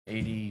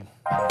80.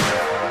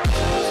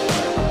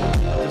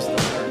 Just the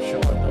third show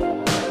on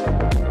the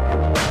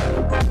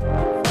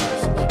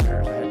 6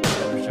 years. I had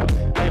the show.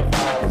 I have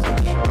files on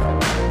the show.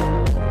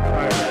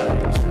 Prior to that, I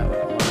used to have a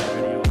lot of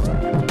videos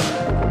on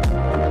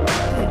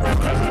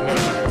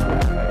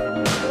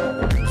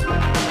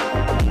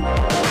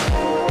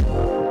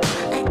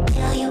I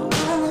tell you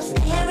almost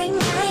every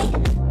night,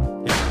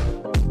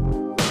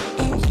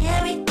 and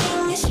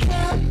everything is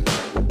true.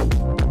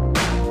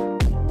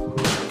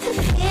 The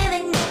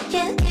feeling that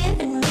you're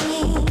giving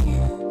me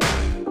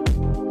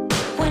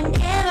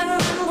whenever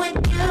I'm with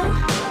you,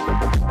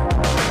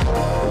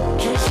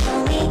 just show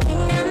me in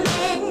I'm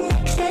in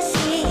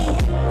ecstasy.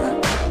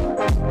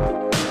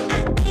 I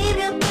keep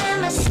you by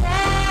my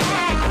side.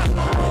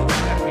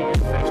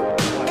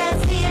 That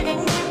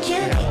feeling that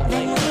you're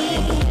giving me.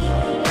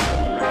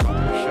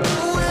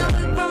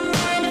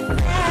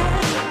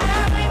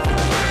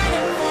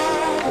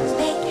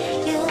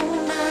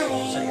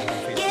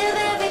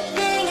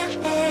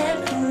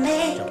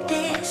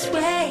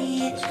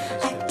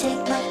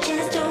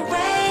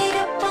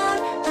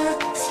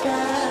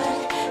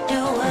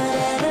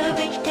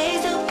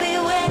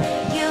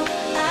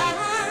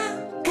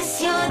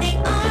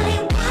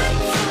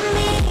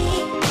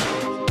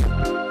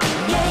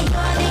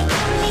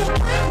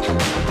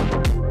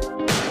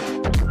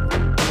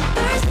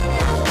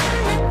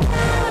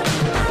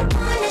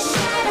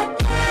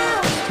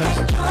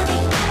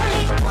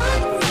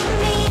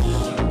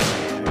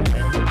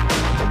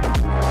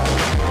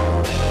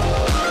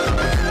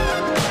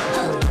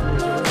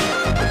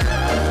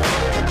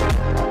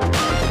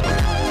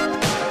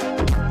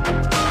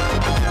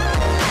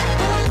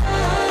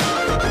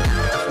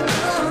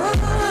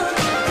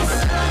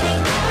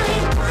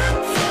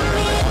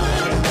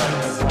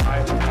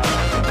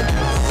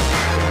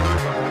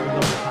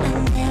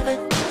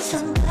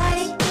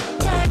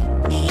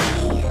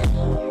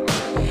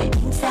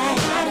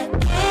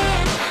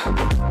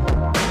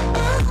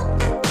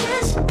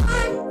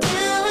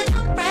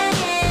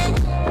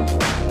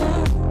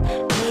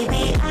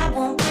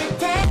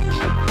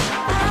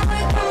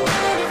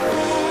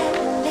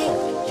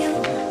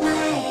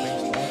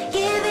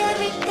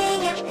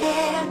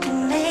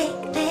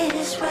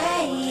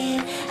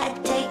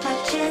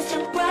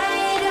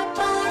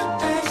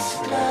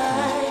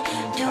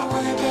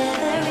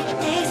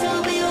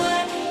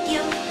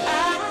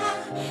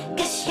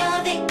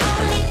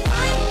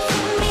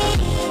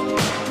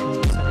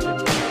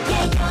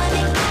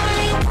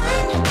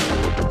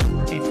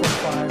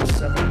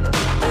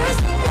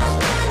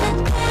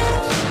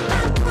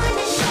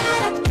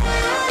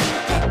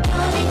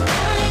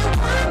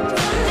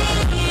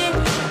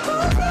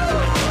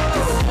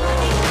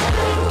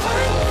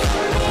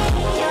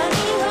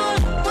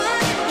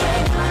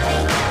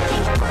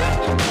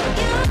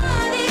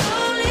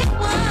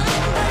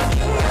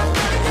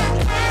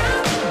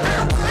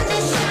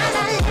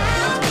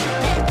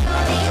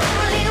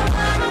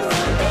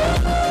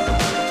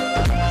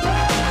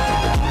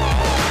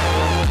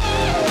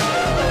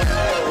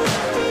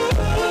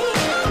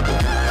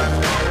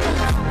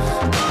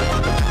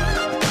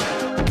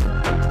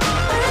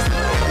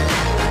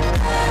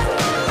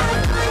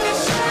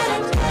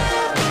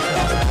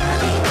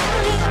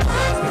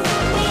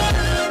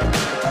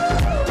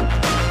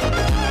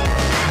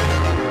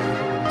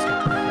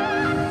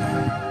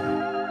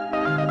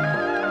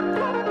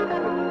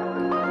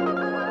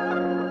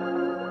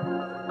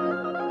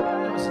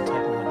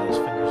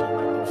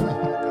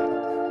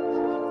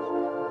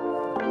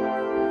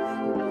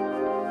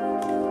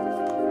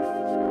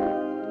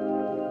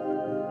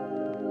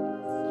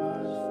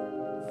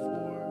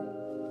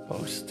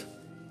 post.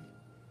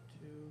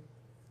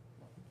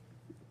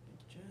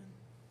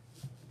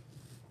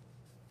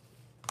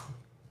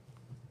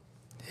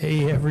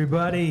 Hey,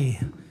 everybody.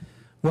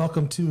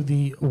 Welcome to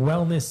the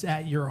Wellness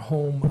at Your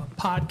Home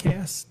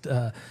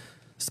podcast,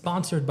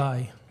 sponsored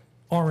by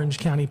Orange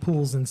County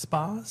Pools and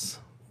Spas,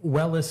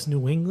 Wellness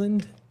New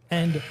England,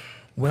 and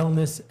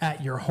Wellness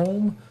at Your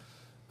Home.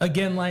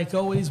 Again, like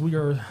always, we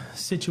are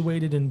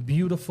situated in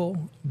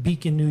beautiful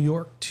Beacon, New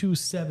York,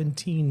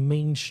 217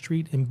 Main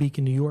Street in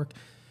Beacon, New York.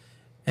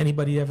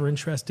 Anybody ever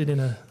interested in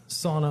a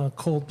sauna,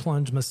 cold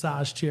plunge,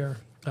 massage chair,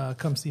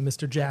 come see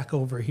Mr. Jack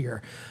over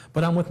here.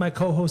 But I'm with my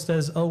co-host,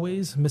 as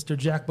always, Mr.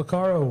 Jack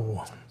Baccaro.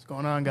 What's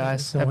going on,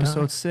 guys? Going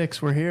Episode on?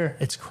 6, we're here.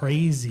 It's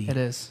crazy. It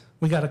is.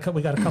 We got a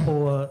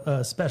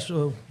couple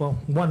special, well,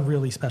 one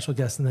really special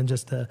guest, and then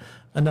just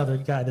another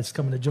guy that's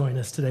coming to join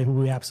us today who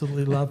we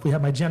absolutely love. We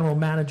have my general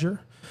manager,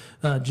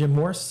 Jim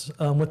Morse,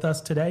 with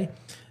us today,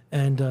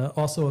 and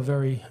also a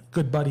very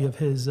good buddy of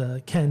his,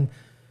 Ken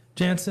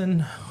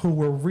Jensen, who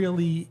we're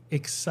really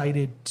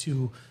excited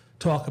to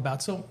talk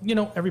about. So, you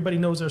know, everybody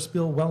knows our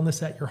spiel,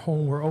 wellness at your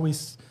home. We're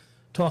always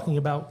talking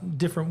about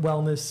different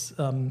wellness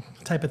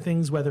type of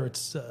things, whether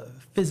it's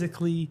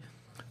physically,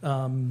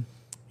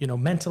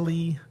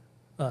 mentally,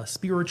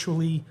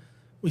 spiritually.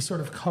 We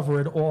sort of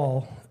cover it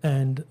all.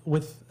 And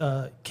with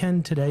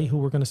Ken today, who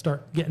we're going to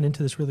start getting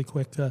into this really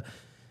quick.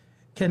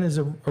 Ken, Ken is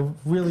a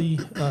really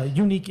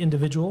unique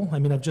individual. I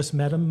mean, I've just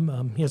met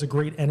him. He has a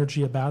great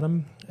energy about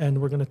him, and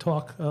we're going to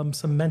talk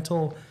some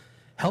mental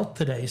health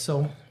today.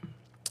 So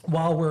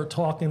while we're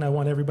talking, I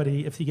want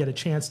everybody, if you get a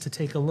chance, to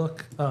take a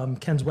look.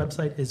 Ken's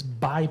website is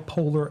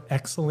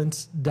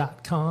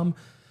bipolarexcellence.com.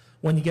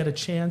 When you get a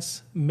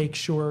chance, make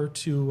sure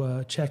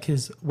to check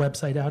his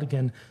website out.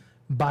 Again,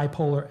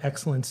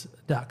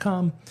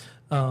 bipolarexcellence.com.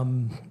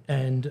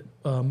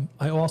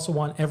 I also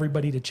want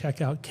everybody to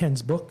check out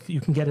Ken's book.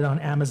 You can get it on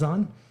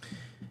Amazon.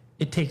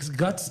 It Takes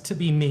Guts to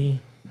Be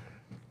Me,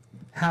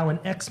 How an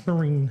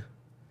Ex-Marine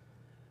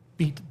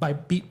beat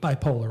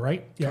bipolar,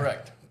 right? Yeah.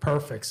 Correct.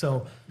 Perfect.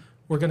 So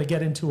we're going to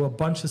get into a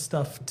bunch of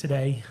stuff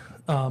today.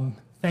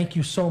 Thank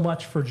you so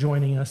much for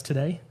joining us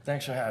today.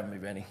 Thanks for having me,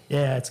 Benny.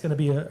 Yeah, it's going to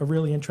be a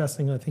really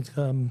interesting. I think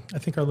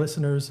our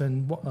listeners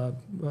and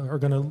are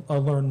going to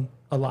learn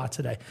a lot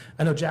today.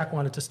 I know Jack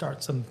wanted to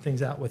start some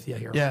things out with you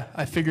here. Yeah,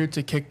 I figured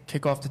to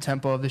kick off the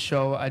tempo of the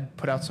show, I'd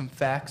put out some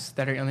facts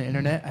that are on the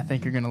internet. I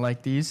think you're going to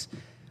like these.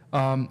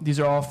 These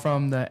are all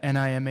from the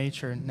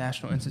NIMH, or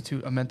National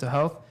Institute of Mental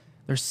Health.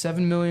 There's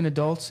 7 million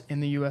adults in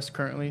the U.S.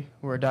 currently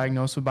who are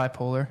diagnosed with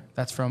bipolar.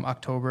 That's from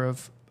October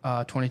of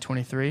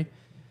 2023.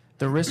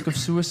 The risk of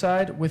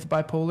suicide with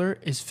bipolar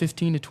is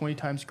 15 to 20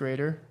 times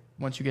greater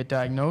once you get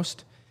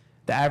diagnosed.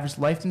 The average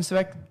life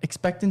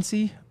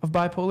expectancy of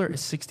bipolar is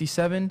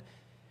 67.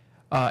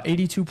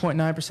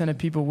 82.9% of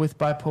people with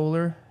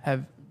bipolar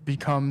have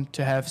become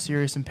to have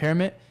serious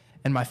impairment.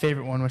 And my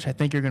favorite one, which I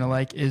think you're going to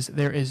like, is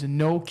there is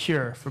no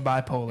cure for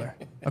bipolar,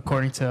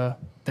 according to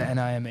the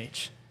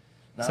NIMH.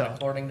 Not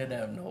according to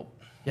them, nope.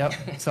 Yep.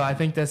 So I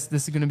think this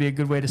is going to be a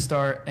good way to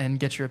start and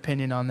get your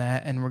opinion on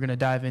that. And we're going to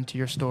dive into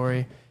your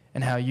story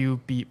and how you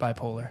beat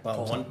bipolar.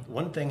 Well,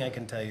 one thing I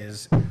can tell you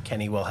is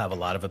Kenny will have a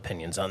lot of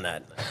opinions on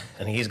that,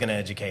 and he's going to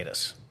educate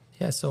us.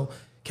 Yeah. So,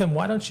 Ken,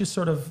 why don't you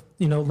sort of,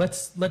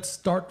 let's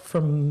start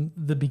from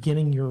the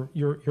beginning. You're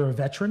a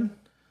veteran,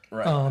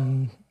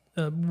 Right.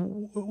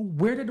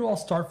 Where did it all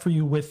start for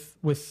you with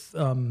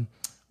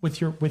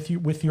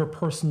your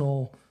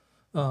personal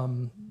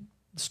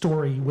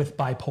story with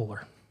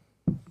bipolar?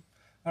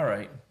 All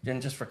right.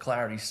 And just for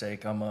clarity's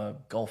sake, I'm a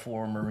Gulf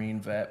War Marine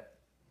vet.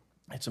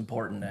 It's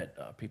important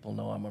that people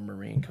know I'm a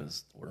Marine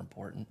because we're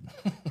important.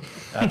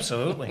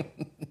 Absolutely.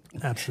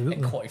 Absolutely.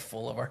 And quite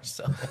full of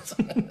ourselves.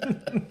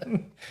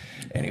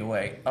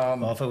 Anyway.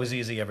 Well, if it was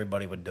easy,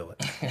 everybody would do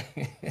it.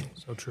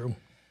 So true.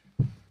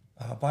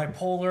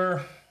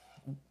 Bipolar,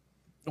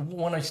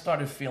 when I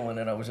started feeling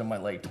it, I was in my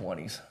late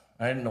 20s.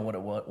 I didn't know what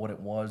it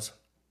was.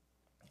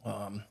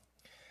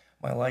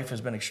 My life has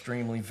been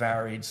extremely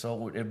varied,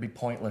 so it'd be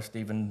pointless to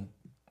even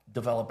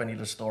develop any of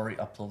the story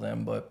up till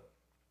then, but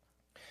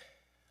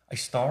I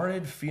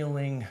started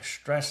feeling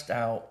stressed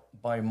out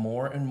by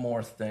more and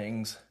more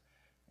things,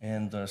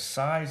 and the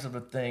size of the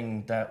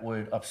thing that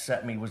would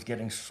upset me was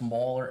getting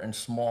smaller and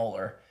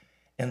smaller,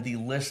 and the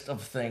list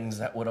of things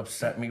that would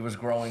upset me was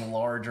growing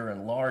larger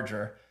and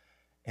larger,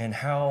 and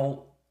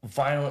how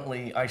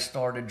violently I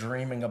started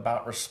dreaming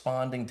about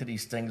responding to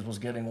these things was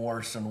getting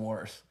worse and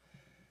worse.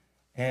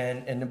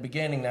 And in the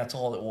beginning, that's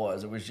all it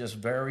was. It was just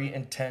very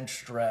intense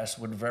stress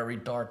with very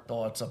dark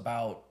thoughts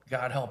about,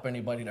 God help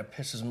anybody that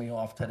pisses me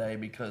off today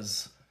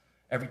because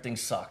everything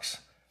sucks.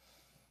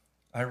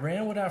 I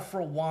ran with that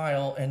for a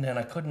while, and then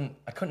I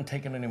couldn't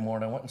take it anymore,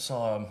 and I went and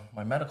saw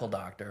my medical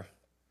doctor.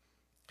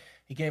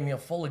 He gave me a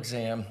full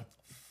exam,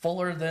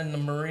 fuller than the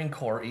Marine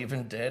Corps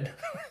even did.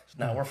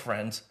 Now we're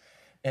friends.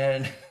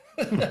 And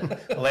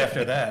Well,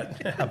 after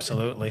that,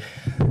 absolutely.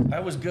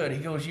 I was good. He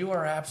goes, "You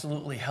are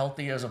absolutely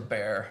healthy as a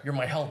bear. You're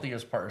my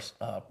healthiest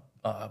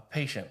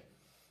patient."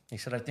 He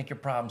said, "I think your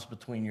problem's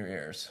between your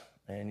ears."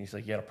 And he's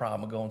like, "You had a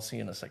problem with going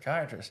seeing a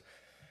psychiatrist?"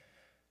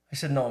 I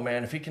said, "No,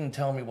 man, if you can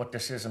tell me what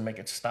this is and make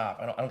it stop,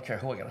 I don't care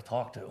who I got to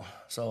talk to."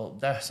 So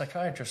that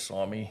psychiatrist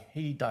saw me.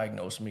 He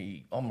diagnosed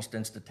me almost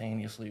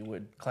instantaneously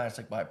with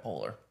classic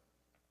bipolar.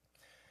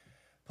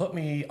 Put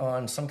me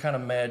on some kind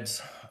of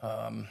meds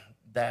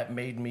that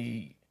made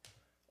me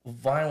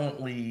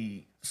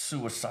violently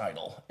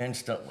suicidal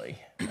instantly.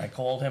 I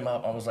called him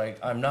up. I was like,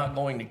 "I'm not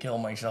going to kill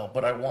myself,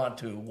 but I want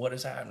to. What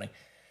is happening?"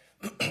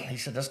 He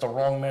said, "That's the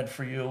wrong med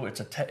for you. It's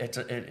a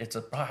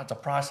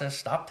process.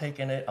 Stop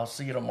taking it. I'll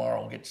see you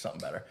tomorrow. I'll get you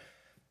something better."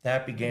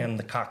 That began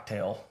the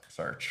cocktail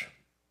search.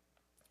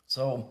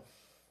 So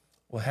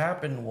what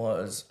happened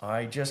was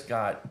I just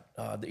got,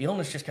 the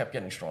illness just kept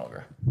getting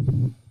stronger.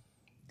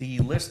 The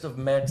list of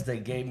meds they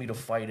gave me to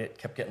fight it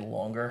kept getting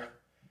longer.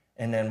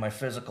 And then my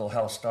physical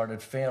health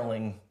started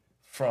failing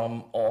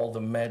from all the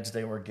meds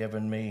they were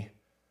giving me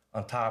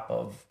on top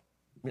of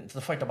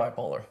to fight the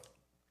bipolar.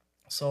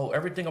 So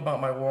everything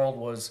about my world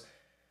was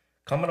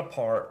coming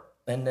apart.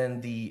 And then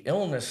the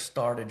illness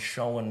started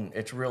showing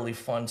its really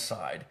fun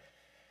side.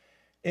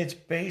 It's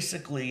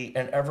basically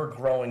an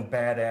ever-growing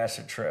bad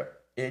acid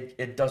trip.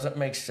 It doesn't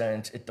make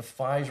sense. It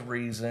defies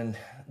reason.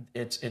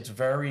 It's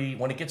very,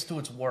 when it gets to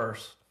its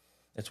worst,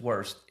 it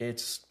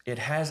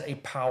has a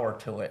power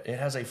to it. It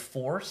has a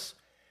force.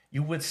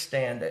 You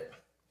withstand it.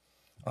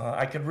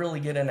 I could really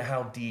get into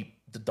how deep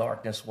the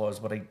darkness was,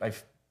 but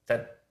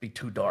that'd be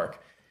too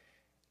dark.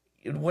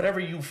 Whatever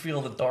you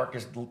feel the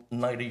darkest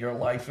night of your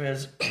life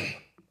is,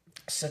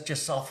 set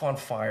yourself on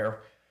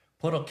fire,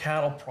 put a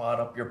cattle prod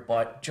up your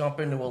butt, jump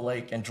into a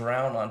lake and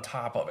drown on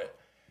top of it,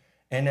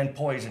 and then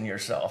poison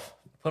yourself.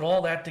 Put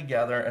all that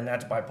together, and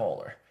that's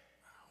bipolar.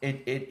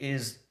 It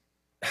is,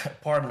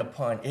 pardon the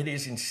pun, it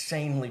is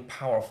insanely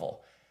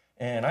powerful.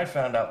 And I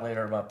found out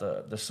later about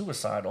the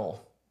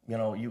suicidal,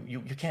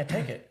 you can't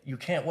take it. You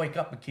can't wake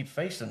up and keep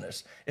facing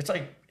this. It's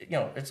like,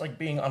 it's like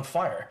being on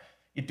fire.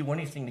 You'd do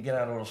anything to get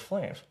out of those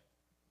flames.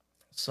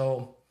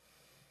 So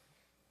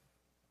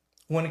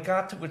when it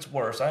got to its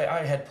worst,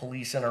 I had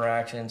police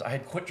interactions. I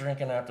had quit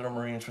drinking after the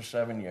Marines for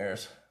 7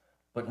 years,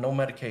 but no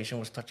medication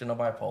was touching the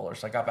bipolar.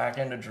 So I got back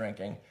into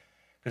drinking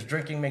because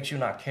drinking makes you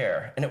not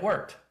care, and it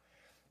worked.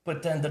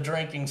 But then the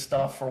drinking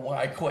stuff for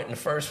why I quit in the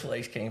first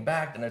place came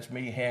back, and it's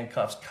me,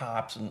 handcuffs,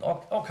 cops, and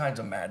all kinds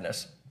of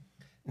madness.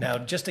 Now,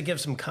 just to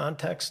give some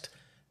context,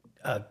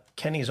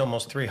 Kenny's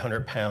almost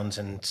 300 pounds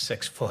and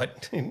 6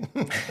 foot,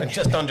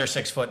 just under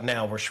 6 foot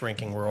now. We're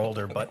shrinking, we're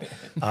older, but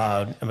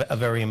a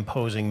very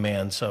imposing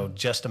man. So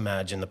just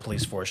imagine the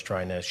police force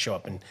trying to show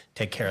up and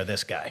take care of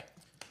this guy.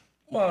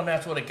 Well, and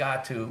that's what it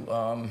got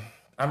to.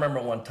 I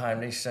remember one time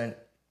they sent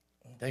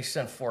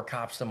 4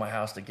 cops to my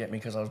house to get me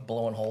because I was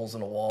blowing holes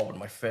in the wall with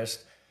my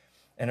fist.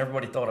 And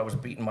everybody thought I was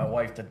beating my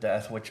wife to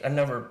death, which I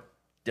never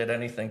did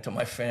anything to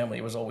my family.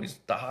 It was always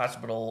the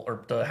hospital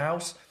or the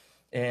house.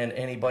 And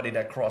anybody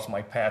that crossed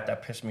my path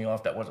that pissed me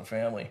off that wasn't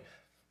family.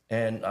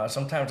 And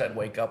sometimes I'd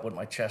wake up with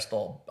my chest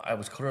I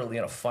was clearly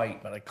in a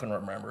fight, but I couldn't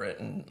remember it,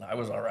 and I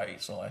was all right.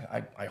 So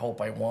I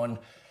hope I won,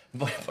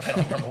 but I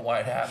don't remember why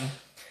it happened.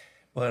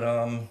 But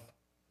I'll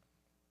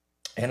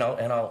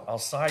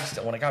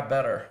sidestep. When I got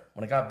better,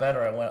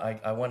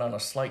 I went on a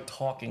slight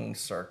talking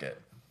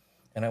circuit,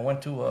 and I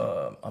went to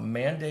a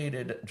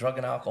mandated drug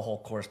and alcohol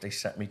course they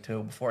sent me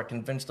to before I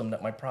convinced them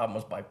that my problem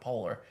was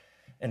bipolar.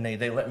 And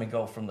they let me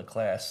go from the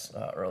class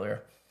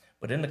earlier.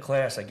 But in the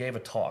class, I gave a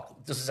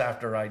talk. This is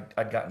after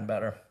I'd gotten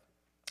better.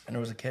 And there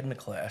was a kid in the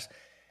class.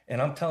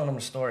 And I'm telling him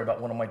a story about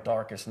one of my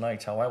darkest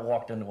nights, how I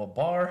walked into a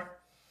bar,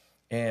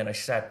 and I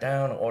sat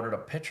down and ordered a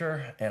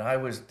pitcher. And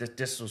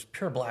this was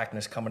pure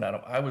blackness coming out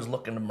of I was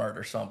looking to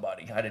murder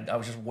somebody. I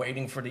was just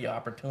waiting for the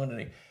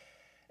opportunity.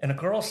 And a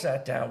girl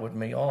sat down with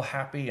me, all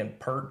happy and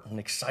pert and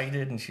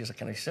excited. And she's like,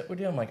 "Can I sit with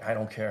you?" I'm like, "I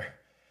don't care."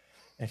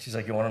 And she's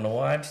like, "You want to know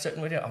why I'm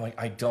sitting with you?" I'm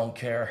like, "I don't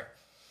care."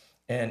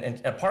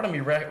 And part of me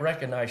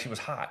recognized she was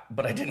hot,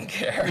 but I didn't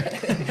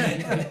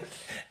care.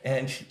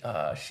 And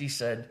she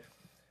said,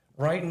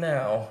 "Right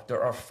now,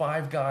 there are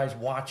 5 guys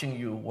watching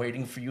you,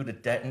 waiting for you to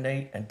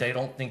detonate, and they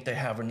don't think they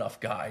have enough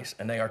guys,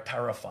 and they are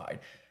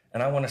terrified.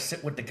 And I want to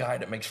sit with the guy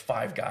that makes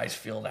 5 guys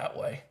feel that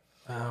way."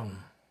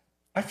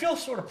 I feel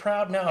sort of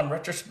proud now in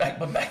retrospect,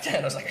 but back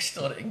then I was like, I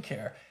still didn't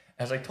care.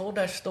 As I told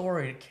that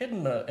story, the kid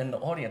in the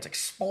audience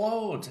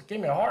explodes. It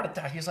gave me a heart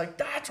attack. He's like,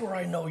 "That's where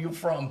I know you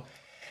from."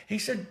 He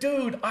said,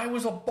 "Dude, I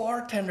was a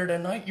bartender the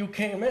night you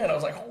came in." I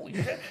was like, "Holy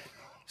shit."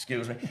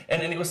 Excuse me.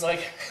 And then he was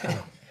like,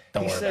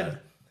 Don't he worry said, about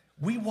it.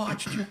 "We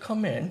watched you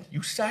come in.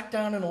 You sat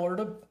down and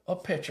ordered a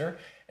pitcher."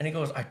 And he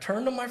goes, "I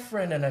turned to my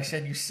friend and I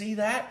said, 'You see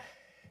that?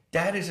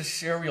 That is a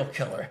serial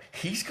killer.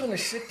 He's going to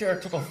sit there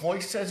until the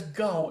voice says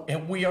go,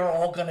 and we are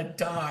all going to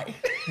die.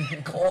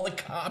 Call the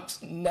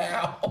cops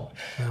now."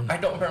 I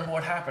don't remember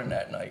what happened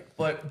that night,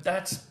 but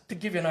that's to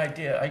give you an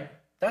idea.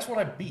 That's what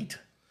I beat.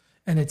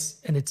 And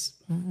it's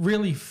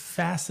really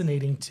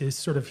fascinating to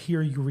sort of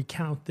hear you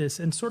recount this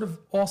and sort of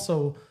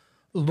also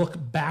look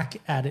back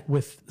at it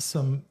with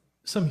some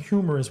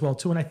humor as well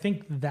too. And I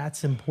think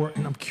that's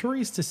important. I'm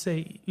curious to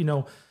say,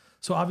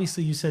 so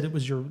obviously you said it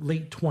was your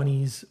late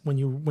 20s when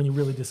you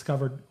really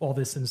discovered all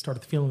this and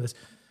started feeling this.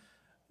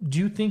 Do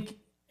you think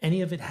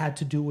any of it had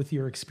to do with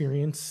your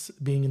experience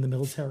being in the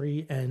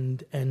military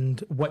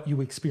and what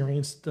you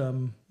experienced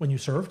when you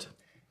served?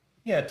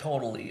 Yeah,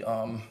 totally.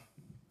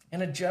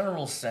 In a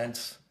general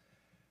sense,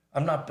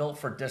 I'm not built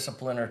for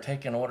discipline or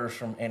taking orders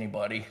from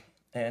anybody.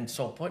 And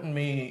so putting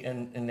me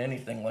in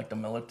anything like the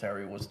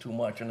military was too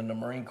much. And then the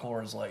Marine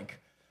Corps is like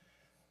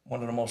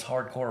one of the most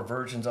hardcore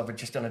versions of it,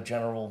 just in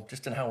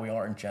how we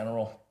are in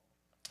general.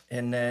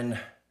 And then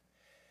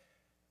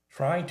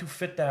trying to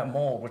fit that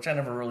mold, which I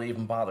never really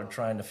even bothered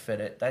trying to fit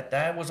it,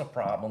 that was a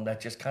problem that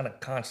just kind of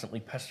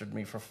constantly pestered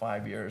me for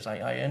 5 years.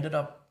 I ended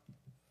up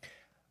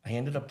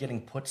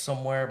getting put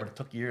somewhere, but it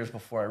took years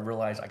before I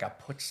realized I got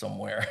put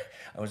somewhere.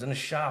 I was in a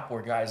shop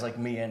where guys like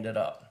me ended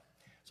up.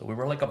 So we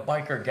were like a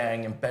biker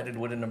gang embedded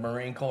within the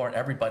Marine Corps, and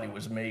everybody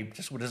was me,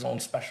 just with his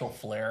own special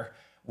flair.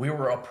 We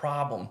were a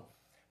problem,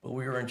 but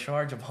we were in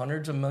charge of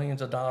hundreds of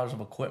millions of dollars of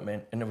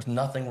equipment, and there was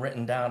nothing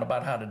written down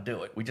about how to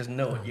do it. We just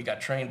knew it. You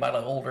got trained by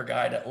the older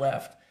guy that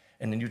left,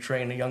 and then you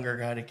trained the younger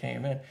guy that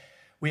came in.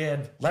 We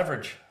had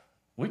leverage.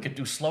 We could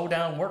do slow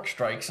down work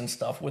strikes and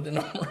stuff within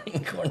the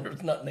Marine Corps. There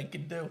was nothing they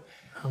could do.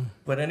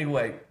 But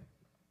anyway,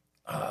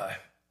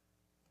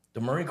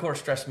 the Marine Corps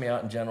stressed me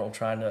out in general,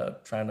 trying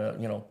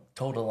to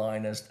toe the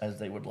line as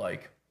they would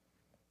like.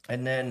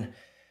 And then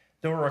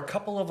there were a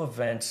couple of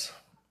events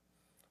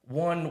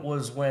One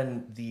was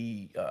when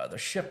the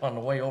ship on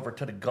the way over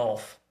to the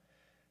Gulf,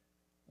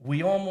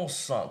 we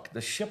almost sunk.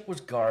 The ship was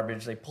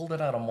garbage. They pulled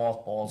it out of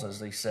mothballs, as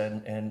they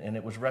said, and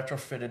it was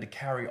retrofitted to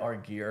carry our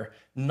gear.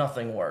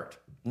 Nothing worked.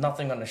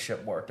 Nothing on the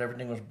ship worked.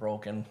 Everything was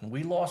broken.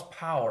 We lost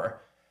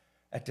power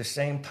at the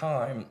same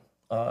time.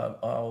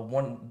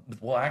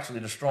 Actually,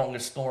 the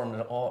strongest storm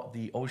that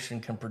the ocean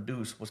can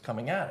produce was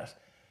coming at us.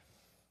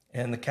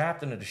 And the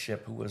captain of the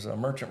ship, who was a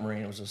merchant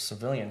marine, it was a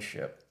civilian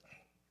ship,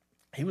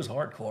 he was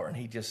hardcore, and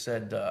he just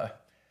said,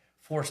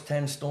 Force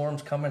 10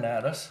 storms coming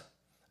at us.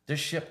 This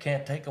ship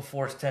can't take a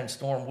Force 10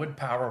 storm with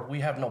power.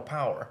 We have no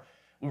power.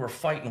 We were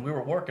fighting. We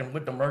were working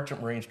with the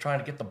merchant marines trying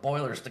to get the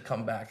boilers to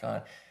come back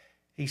on.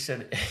 He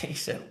said,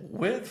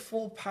 with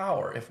full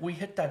power, if we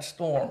hit that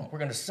storm, we're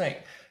going to sink.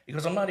 He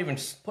goes, I'm not even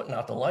putting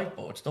out the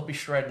lifeboats. They'll be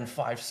shredded in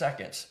 5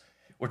 seconds.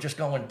 We're just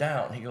going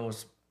down. He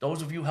goes,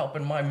 those of you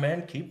helping my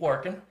men, keep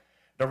working.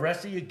 The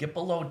rest of you, get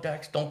below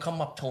decks. Don't come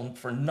up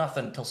for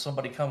nothing until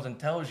somebody comes and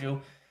tells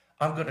you,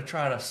 I'm going to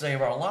try to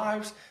save our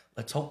lives.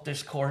 Let's hope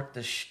this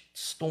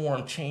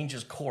storm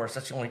changes course.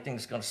 That's the only thing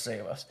that's going to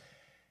save us.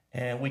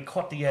 And we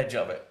caught the edge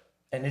of it.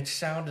 And it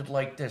sounded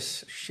like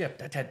this ship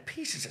that had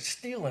pieces of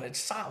steel in it,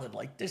 solid,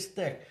 like this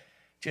thick,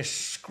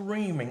 just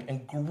screaming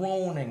and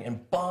groaning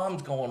and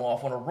bombs going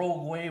off when a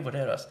rogue wave would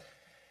hit us.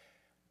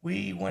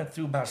 We went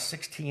through about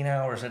 16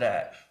 hours of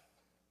that.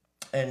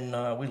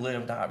 And we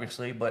lived,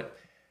 obviously, but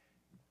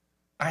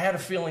I had a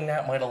feeling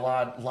that might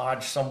have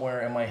lodged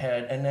somewhere in my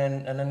head. And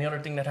then the other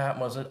thing that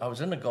happened was that I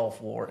was in the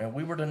Gulf War, and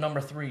we were the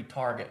number 3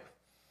 target.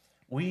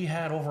 We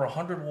had over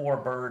 100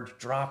 warbirds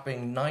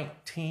dropping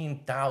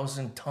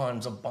 19,000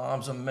 tons of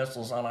bombs and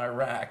missiles on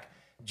Iraq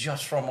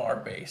just from our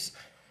base.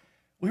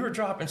 We were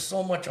dropping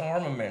so much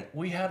armament,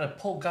 we had to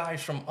pull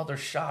guys from other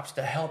shops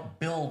to help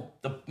build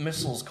the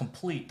missiles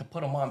complete, to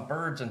put them on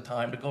birds in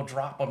time to go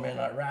drop them in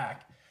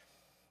Iraq.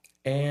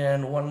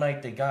 And one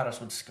night they got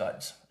us with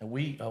Scuds. And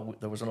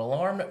there was an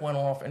alarm that went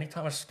off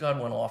anytime a Scud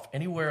went off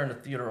anywhere in the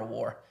theater of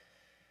war.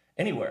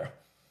 Anywhere.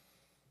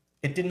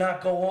 It did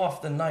not go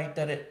off the night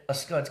that a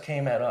Scuds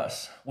came at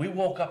us. We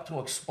woke up to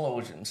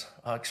explosions.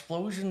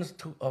 Explosions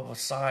of a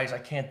size I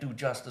can't do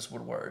justice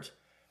with words.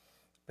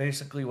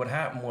 Basically what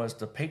happened was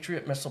the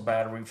Patriot missile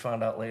battery, we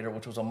found out later,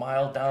 which was a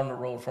mile down the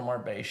road from our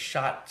base,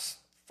 shot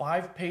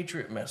 5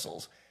 Patriot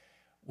missiles,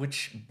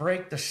 which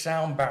break the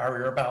sound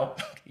barrier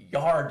about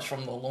yards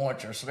from the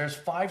launcher. So there's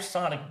 5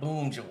 sonic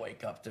booms you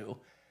wake up to.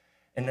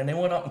 And then they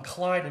went up and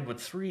collided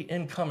with 3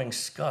 incoming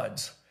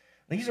Scuds.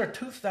 These are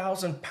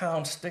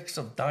 2,000-pound sticks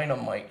of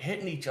dynamite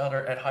hitting each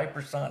other at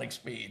hypersonic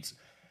speeds.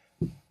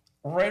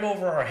 Right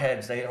over our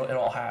heads, it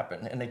all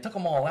happened. And they took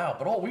them all out.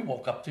 But all we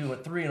woke up to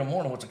at 3 in the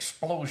morning was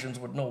explosions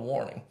with no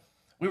warning.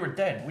 We were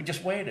dead. We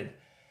just waited.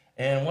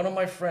 And one of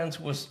my friends,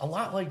 who was a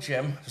lot like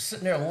Jim, was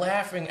sitting there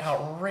laughing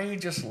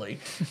outrageously.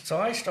 So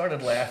I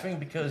started laughing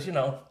because, I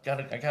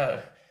gotta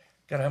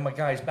have my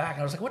guys back.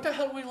 And I was like, what the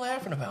hell are we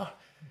laughing about?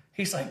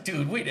 He's like,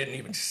 dude, we didn't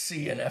even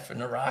see an F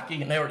in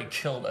Iraqi, and they already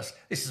killed us.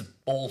 This is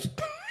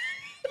bullshit.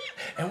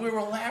 And we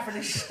were laughing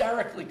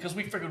hysterically because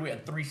we figured we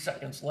had 3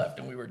 seconds left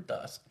and we were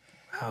dust.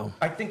 Wow.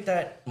 I think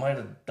that might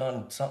have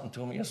done something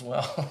to me as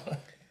well.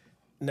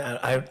 Now,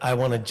 I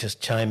want to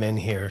just chime in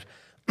here.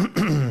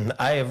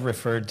 I have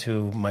referred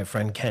to my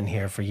friend Ken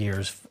here for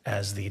years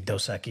as the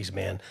Dos Equis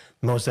man,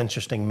 most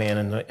interesting man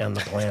on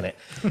the planet.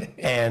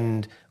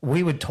 And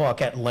we would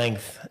talk at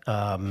length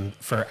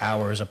for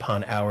hours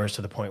upon hours,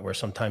 to the point where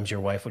sometimes your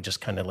wife would just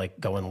kind of like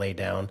go and lay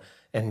down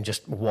and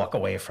just walk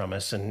away from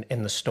us and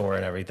in the store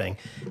and everything.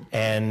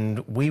 And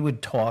we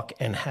would talk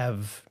and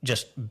have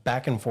just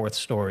back and forth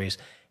stories.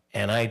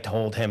 And I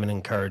told him and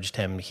encouraged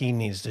him, he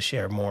needs to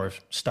share more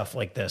stuff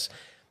like this.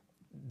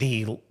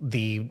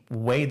 The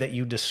way that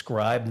you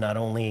describe not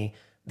only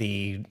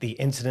the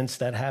incidents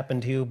that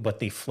happened to you, but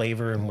the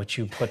flavor in which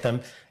you put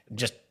them,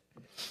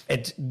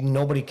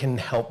 nobody can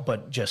help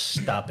but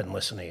just stop and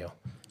listen to you.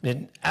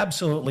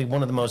 Absolutely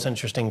one of the most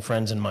interesting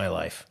friends in my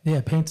life. Yeah,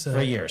 it paints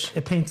for years.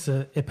 It paints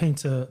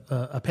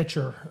a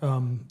picture.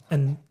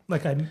 And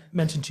like I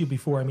mentioned to you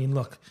before, I mean,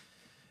 look,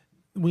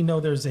 we know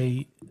there's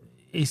a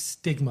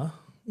stigma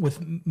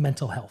with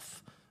mental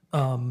health,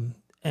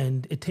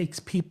 and it takes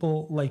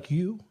people like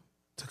you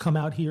to come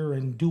out here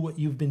and do what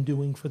you've been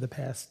doing for the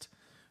past,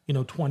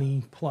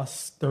 20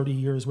 plus 30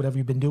 years, whatever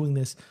you've been doing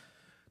this,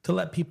 to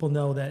let people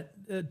know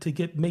that to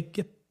get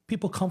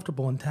people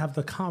comfortable and to have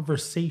the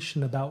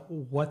conversation about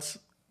what's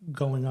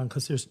going on,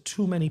 because there's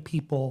too many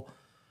people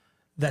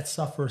that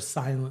suffer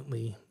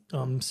silently.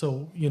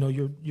 So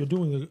you're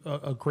doing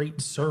a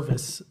great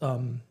service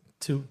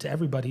to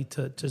everybody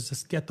to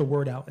just get the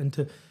word out and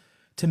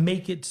to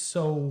make it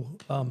so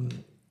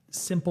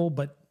simple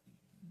but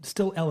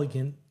still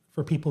elegant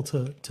for people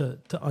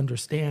to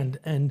understand.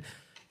 And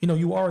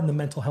you are in the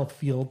mental health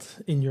field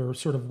in your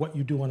sort of what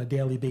you do on a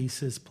daily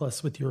basis,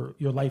 plus with your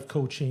life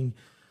coaching.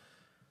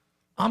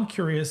 I'm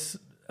curious,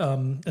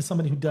 as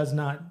somebody who does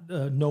not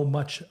know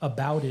much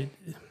about it,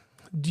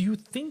 do you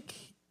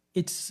think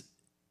it's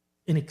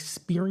an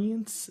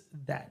experience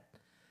that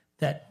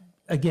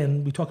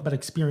again, we talk about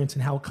experience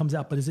and how it comes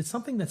out, but is it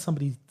something that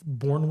somebody's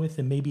born with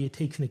and maybe it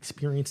takes an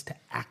experience to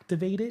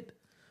activate it?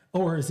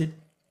 Or is it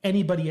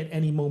anybody at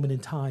any moment in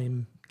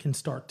time can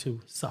start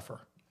to suffer?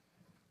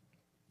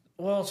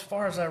 Well, as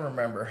far as I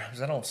remember,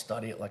 because I don't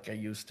study it like I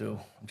used to,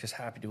 I'm just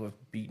happy to have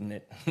beaten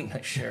it.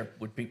 I share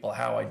with people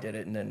how I did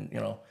it, and then,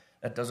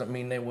 that doesn't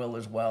mean they will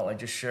as well. I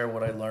just share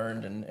what I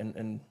learned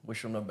and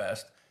wish them the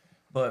best.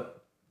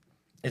 But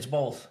it's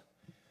both.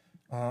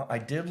 I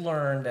did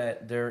learn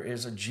that there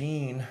is a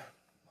gene,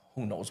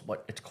 who knows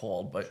what it's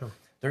called, but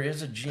there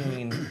is a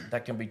gene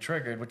that can be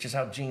triggered, which is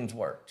how genes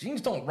work.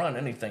 Genes don't run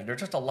anything. They're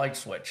just a light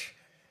switch.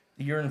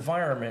 Your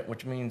environment,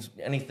 which means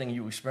anything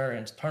you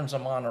experience, turns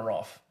them on or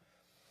off.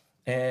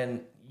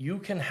 And you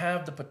can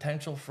have the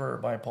potential for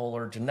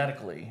bipolar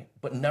genetically,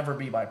 but never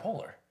be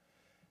bipolar.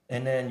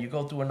 And then you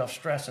go through enough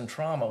stress and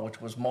trauma,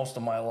 which was most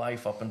of my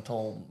life up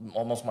until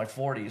almost my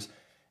 40s,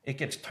 it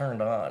gets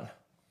turned on.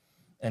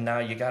 And now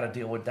you got to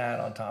deal with that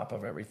on top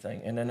of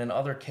everything. And then in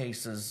other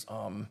cases,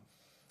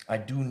 I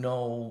do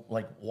know,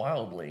 like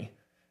wildly,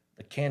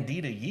 the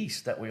candida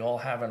yeast that we all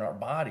have in our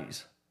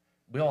bodies.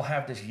 We all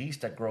have this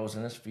yeast that grows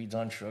in us, feeds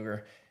on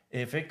sugar.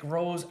 If it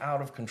grows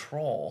out of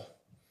control,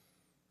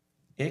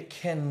 it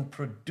can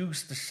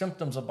produce the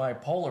symptoms of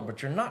bipolar,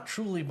 but you're not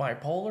truly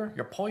bipolar.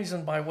 You're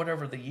poisoned by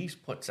whatever the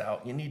yeast puts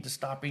out. You need to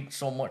stop eating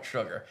so much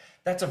sugar.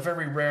 That's a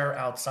very rare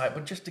outside,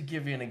 but just to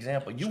give you an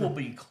example, you will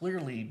be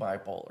clearly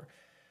bipolar.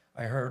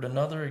 I heard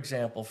another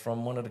example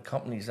from one of the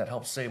companies that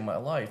helped save my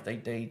life.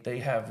 They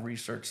have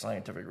research,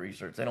 scientific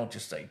research. They don't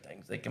just say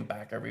things. They can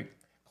back every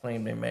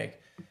claim they make.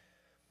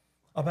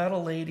 About a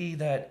lady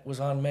that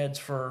was on meds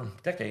for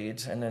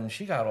decades, and then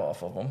she got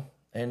off of them.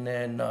 And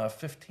then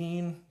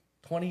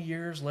 20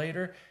 years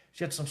later,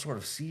 she had some sort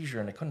of seizure,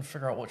 and they couldn't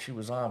figure out what she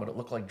was on, but it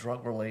looked like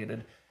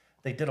drug-related.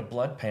 They did a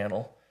blood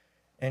panel,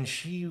 and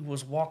she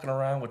was walking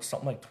around with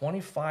something like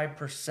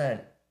 25%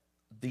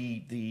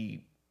 the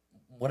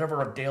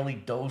whatever a daily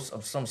dose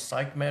of some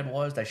psych med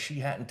was that she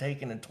hadn't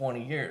taken in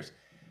 20 years.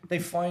 They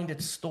find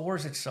it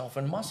stores itself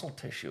in muscle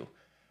tissue.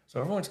 So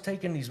everyone's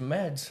taking these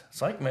meds,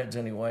 psych meds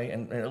anyway,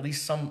 and at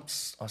least some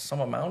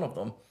amount of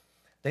them,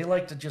 they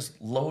like to just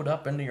load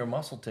up into your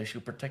muscle tissue,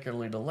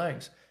 particularly the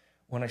legs.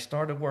 When I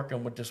started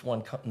working with this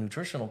one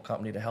nutritional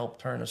company to help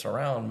turn this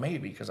around,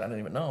 maybe, because I didn't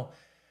even know,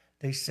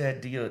 they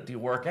said, do you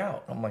work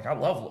out? I'm like, I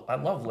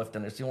love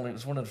lifting. It's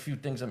one of the few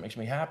things that makes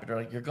me happy. They're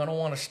like, you're going to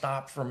want to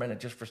stop for a minute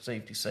just for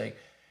safety's sake,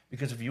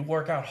 because if you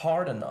work out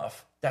hard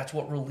enough, that's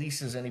what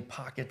releases any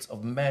pockets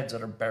of meds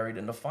that are buried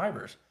in the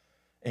fibers.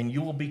 And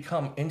you will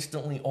become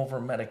instantly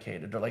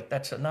over-medicated. They're like,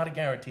 that's not a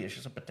guarantee, it's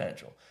just a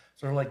potential.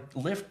 So they're like,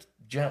 lift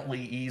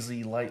gently,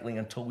 easy, lightly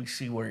until we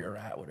see where you're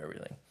at with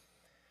everything.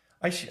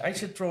 I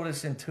should throw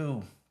this in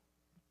too.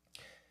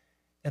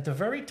 At the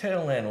very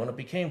tail end, when it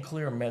became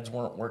clear meds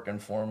weren't working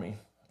for me,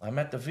 I'm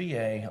at the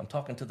VA. I'm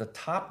talking to the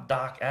top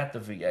doc at the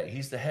VA.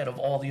 He's the head of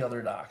all the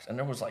other docs. And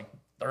there was like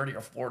 30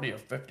 or 40 or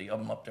 50 of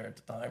them up there at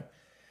the time.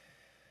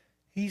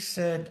 He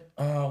said,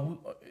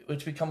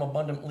 it's become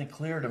abundantly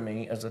clear to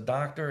me as a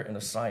doctor and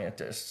a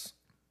scientist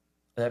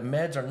that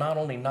meds are not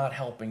only not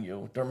helping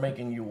you, they're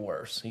making you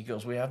worse. He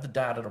goes, we have the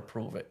data to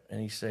prove it. And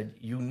he said,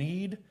 you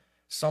need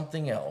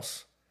something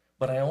else.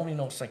 But I only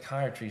know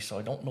psychiatry, so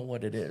I don't know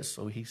what it is.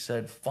 So he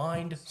said,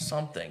 find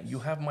something. You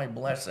have my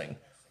blessing.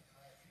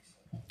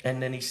 And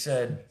then he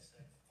said,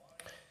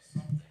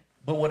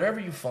 but whatever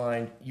you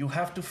find, you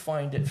have to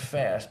find it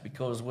fast,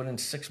 because within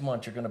 6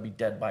 months, you're going to be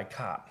dead by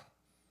cop.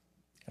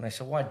 And I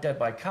said, why dead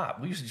by cop?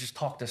 We used to just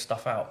talk this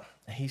stuff out.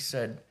 And he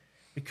said,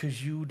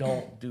 because you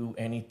don't do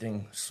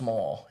anything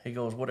small. He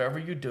goes, whatever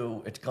you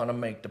do, it's going to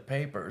make the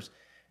papers.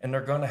 And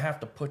they're going to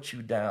have to put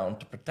you down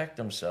to protect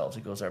themselves.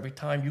 He goes, every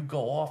time you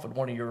go off with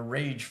one of your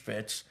rage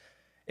fits,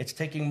 it's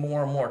taking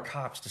more and more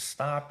cops to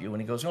stop you. And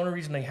he goes, the only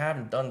reason they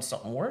haven't done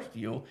something worse to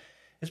you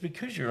is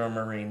because you're a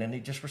Marine, and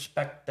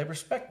they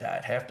respect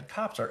that. Half the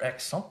cops are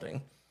ex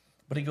something.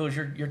 But he goes,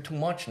 you're too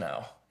much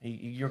now.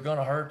 You're going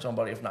to hurt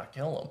somebody, if not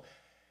kill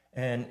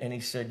them. And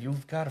he said,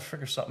 you've got to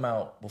figure something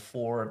out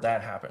before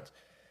that happens.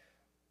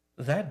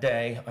 That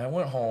day, I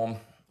went home.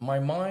 My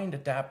mind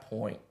at that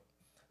point,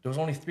 there was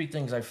only 3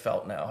 things I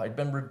felt now. I'd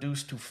been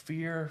reduced to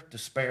fear,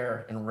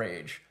 despair, and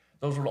rage.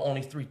 Those were the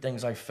only 3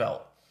 things I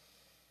felt.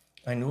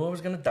 I knew I was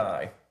going to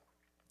die.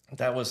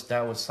 That was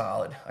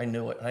solid. I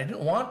knew it. And I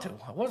didn't want to.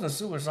 I wasn't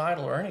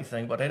suicidal or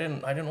anything, but I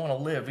didn't want to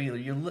live either.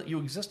 You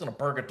exist in a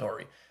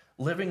purgatory.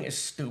 Living is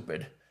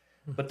stupid.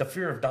 But the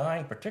fear of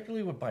dying,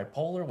 particularly with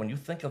bipolar, when you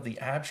think of the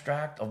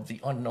abstract of the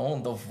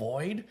unknown, the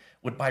void,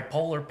 with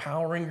bipolar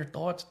powering your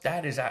thoughts,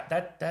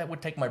 that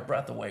would take my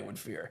breath away with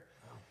fear.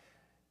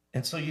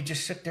 And so you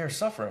just sit there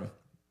suffering.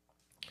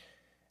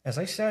 As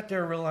I sat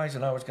there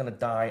realizing I was going to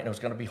die, and it was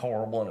going to be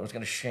horrible, and it was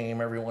going to shame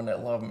everyone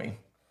that loved me,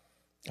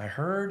 I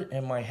heard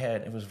in my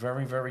head, it was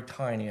very, very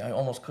tiny. I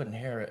almost couldn't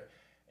hear it.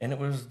 And it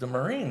was the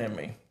Marine in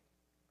me.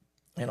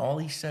 And all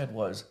he said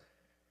was,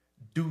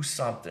 do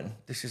something.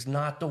 This is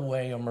not the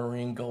way a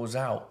Marine goes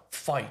out.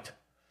 Fight.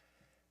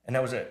 And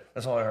that was it.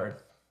 That's all I heard.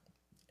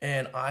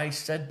 And I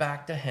said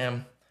back to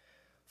him,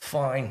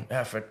 fine,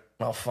 F it.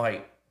 I'll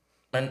fight.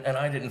 And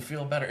I didn't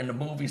feel better. In the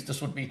movies,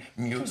 this would be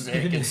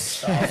music and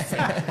stuff.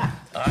 And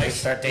I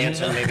Start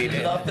dancing, maybe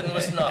nothing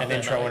was nothing. an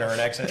intro and her an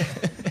exit.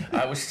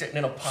 I was sitting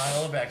in a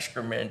pile of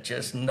excrement.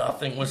 Just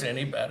nothing was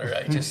any better.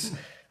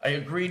 I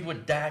agreed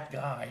with that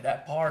guy,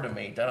 that part of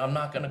me, that I'm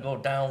not going to go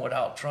down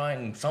without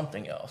trying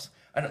something else.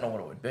 I don't know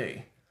what it would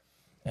be.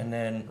 And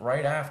then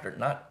right after,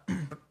 not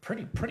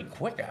pretty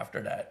quick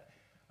after that,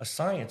 a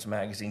science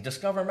magazine,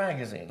 Discover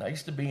magazine. I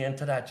used to be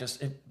into that.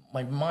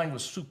 My mind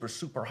was super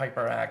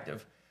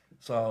hyperactive.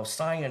 So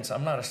science,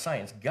 I'm not a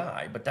science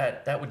guy, but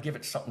that would give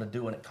it something to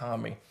do, and it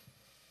calmed me.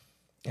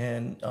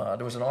 And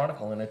there was an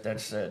article in it that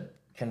said,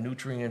 can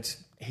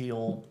nutrients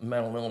heal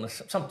mental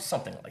illness?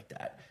 Something like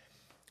that.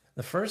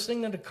 The first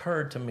thing that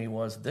occurred to me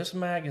was this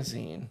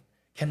magazine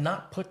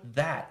cannot put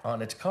that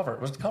on its cover.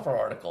 It was the cover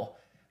article.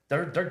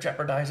 They're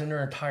jeopardizing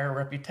their entire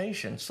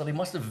reputation. So they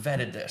must have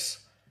vetted this.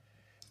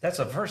 That's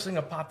the first thing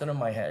that popped into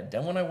my head.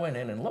 Then when I went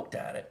in and looked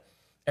at it,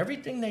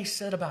 everything they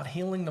said about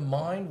healing the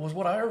mind was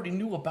what I already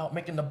knew about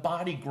making the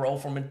body grow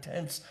from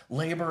intense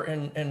labor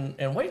and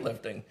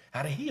weightlifting,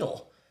 how to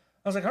heal.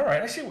 I was like, all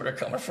right, I see where they're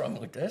coming from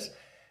with this.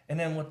 And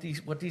then what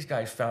these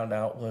guys found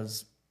out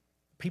was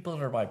people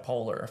that are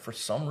bipolar, for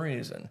some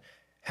reason,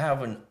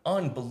 have an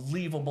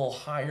unbelievable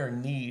higher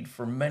need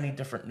for many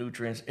different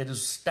nutrients. It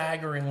is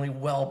staggeringly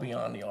well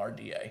beyond the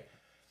RDA.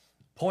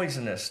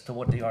 Poisonous to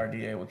what the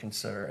RDA would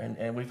consider.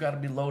 And we've got to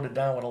be loaded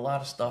down with a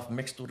lot of stuff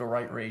mixed with the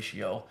right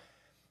ratio.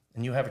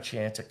 And you have a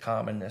chance at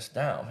calming this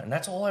down. And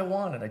that's all I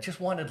wanted. I just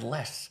wanted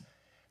less.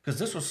 Because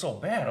this was so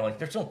bad. I'm like,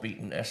 there's no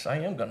beating this. I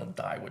am going to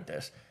die with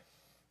this.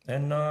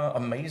 And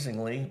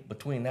amazingly,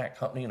 between that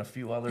company and a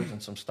few others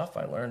and some stuff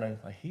I learned,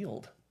 I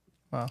healed.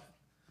 Wow.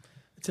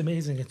 It's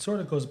amazing. It sort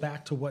of goes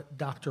back to what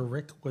Dr.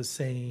 Rick was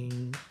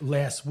saying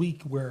last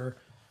week, where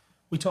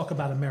we talk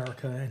about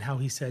America and how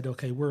he said,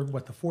 okay, we're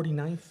what, the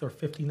 49th or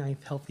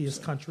 59th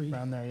healthiest country?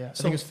 Around there, yeah.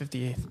 So I think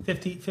it's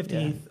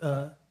 58th.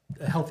 58th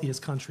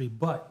healthiest country,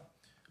 but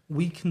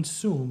we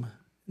consume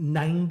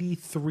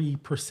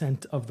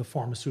 93% of the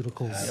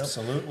pharmaceuticals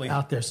Absolutely.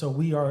 out there. So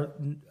we are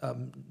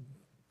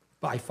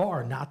by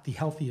far not the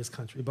healthiest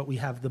country, but we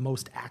have the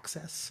most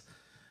access,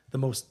 the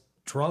most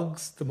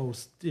drugs,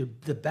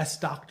 the best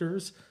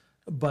doctors.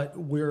 But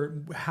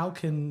how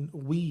can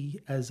we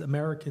as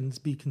Americans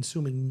be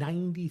consuming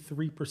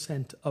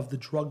 93% of the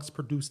drugs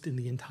produced in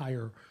the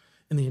entire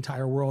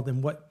world?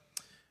 And what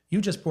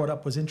you just brought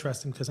up was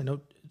interesting, because I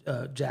know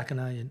Jack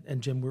and I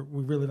and Jim,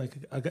 we really like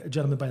a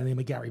gentleman by the name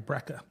of Gary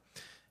Brecka.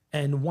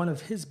 And one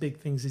of his big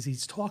things is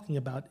he's talking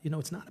about,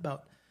 it's not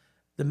about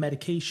the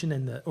medication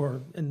and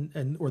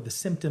the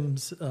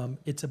symptoms.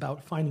 It's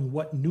about finding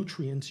what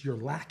nutrients you're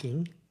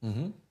lacking,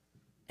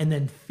 and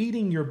then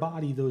feeding your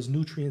body those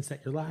nutrients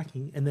that you're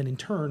lacking. And then in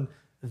turn,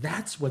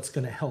 that's what's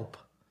going to help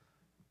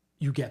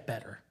you get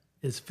better,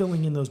 is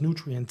filling in those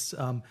nutrients.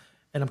 And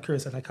I'm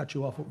curious, and I cut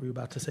you off, what were you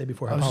about to say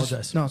before? I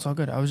apologize. No, it's all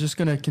good. I was just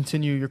going to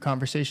continue your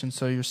conversation.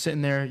 So you're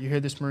sitting there, you hear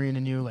this Marine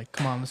in you, like,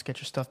 come on, let's get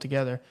your stuff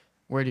together.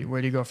 Where do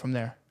you go from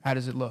there? How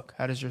does it look?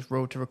 How does your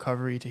road to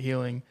recovery, to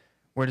healing,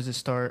 where does it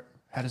start?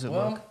 How does it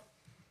look?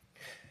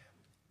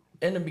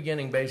 In the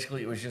beginning,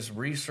 basically, it was just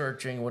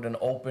researching with an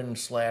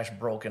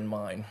open/broken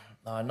mind.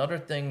 Another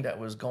thing that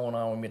was going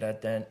on with me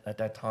at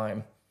that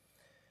time,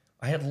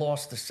 I had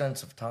lost the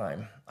sense of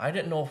time. I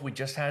didn't know if we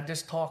just had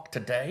this talk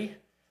today,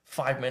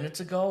 5 minutes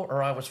ago,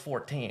 or I was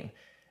 14.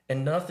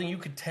 And nothing you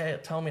could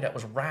tell me that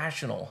was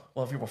rational.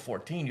 Well, if you were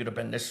 14, you'd have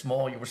been this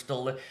small. You were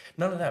still...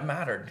 None of that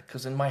mattered,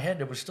 because in my head,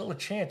 there was still a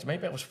chance.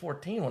 Maybe I was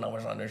 14 when I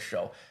was on this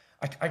show.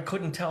 I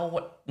couldn't tell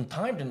what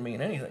time didn't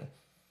mean anything.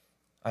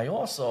 I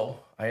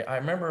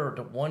remember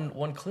the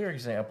one clear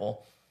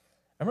example.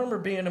 I remember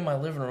being in my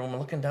living room and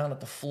looking down at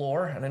the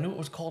floor, and I knew it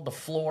was called the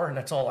floor, and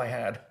that's all I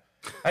had.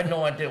 I had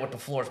no idea what the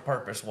floor's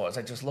purpose was.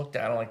 I just looked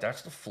at it like,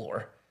 that's the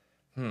floor.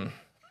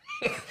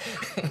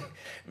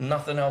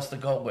 Nothing else to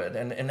go with.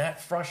 And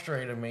that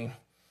frustrated me.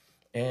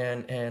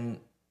 And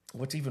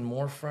what's even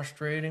more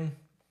frustrating,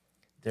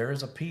 there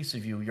is a piece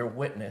of you, your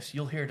witness.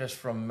 You'll hear this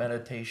from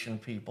meditation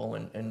people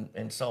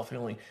and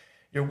self-healing.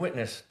 Your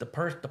witness, the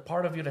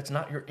part of you that's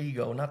not your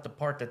ego, not the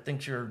part that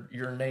thinks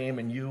your name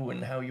and you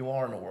and how you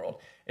are in the world.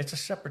 It's a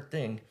separate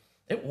thing.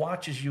 It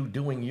watches you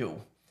doing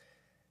you.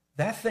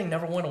 That thing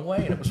never went away,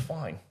 and it was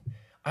fine.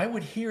 I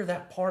would hear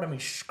that part of me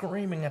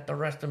screaming at the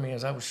rest of me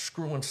as I was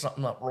screwing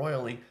something up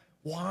royally.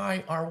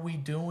 Why are we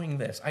doing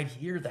this? I'd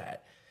hear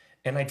that.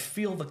 And I'd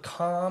feel the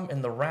calm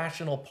and the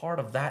rational part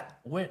of that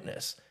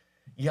witness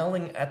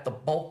yelling at the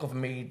bulk of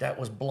me that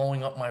was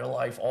blowing up my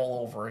life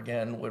all over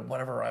again with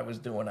whatever I was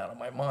doing out of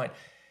my mind.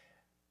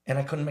 And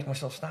I couldn't make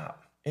myself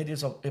stop. It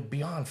is a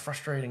beyond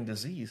frustrating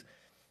disease.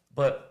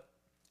 But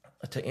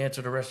to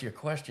answer the rest of your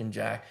question,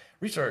 Jack,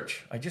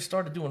 research. I just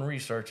started doing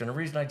research. And the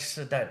reason I just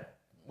said that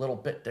little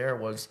bit there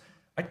was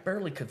I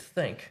barely could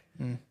think.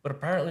 But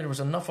apparently there was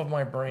enough of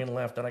my brain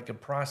left that I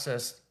could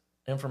process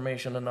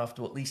information enough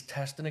to at least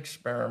test and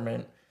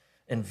experiment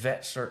and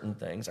vet certain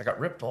things. I got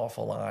ripped off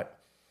a lot.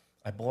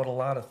 I bought a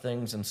lot of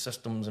things and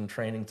systems and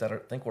trainings that I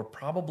think were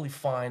probably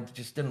fine,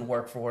 just didn't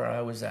work for where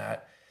I was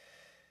at.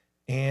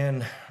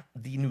 And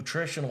the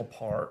nutritional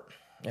part,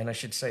 and I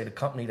should say the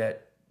company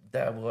they're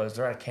out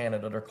of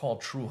Canada, they're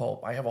called True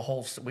Hope.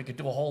 We could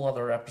do a whole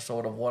other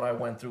episode of what I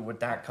went through with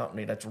that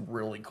company. That's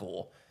really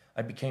cool.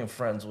 I became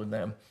friends with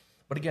them.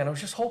 But again, I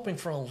was just hoping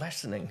for a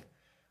lessening.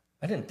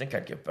 I didn't think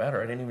I'd get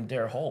better. I didn't even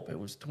dare hope. It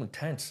was too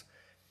intense.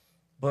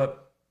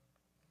 But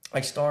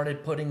I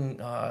started putting,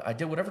 I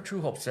did whatever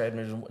True Hope said.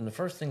 And the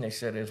first thing they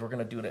said is, we're going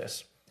to do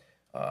this.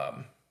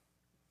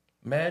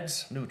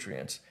 Meds,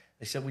 nutrients.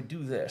 They said, we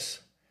do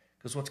this.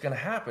 Because what's going to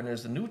happen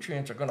is the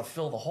nutrients are going to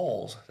fill the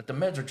holes that the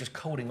meds are just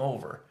coating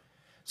over.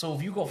 So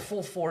if you go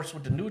full force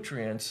with the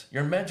nutrients,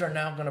 your meds are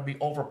now going to be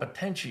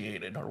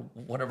overpotentiated, or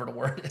whatever the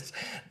word is.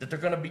 That they're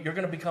going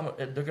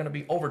to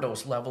be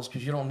overdose levels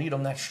because you don't need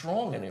them that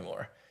strong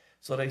anymore.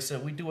 So they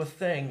said, we do a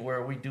thing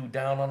where we do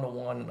down on the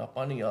one and up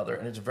on the other,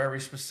 and it's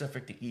very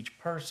specific to each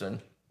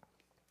person.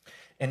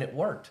 And it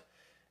worked.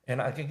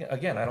 And I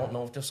don't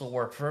know if this will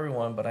work for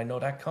everyone, but I know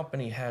that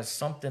company has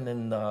something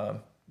in the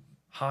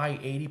high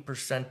 80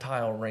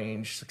 percentile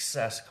range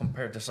success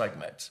compared to psych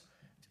meds.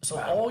 So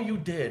all you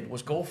did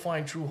was go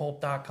find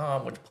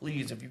TrueHope.com, which,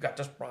 please, if you got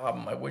this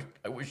problem, I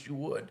wish you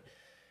would.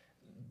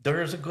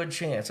 There is a good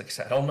chance,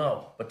 I don't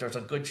know, but there's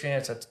a good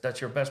chance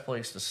that's your best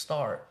place to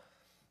start.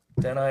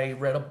 Then I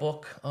read a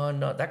book on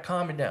that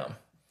calmed me down.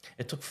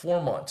 It took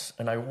 4 months,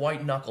 and I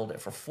white-knuckled it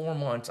for 4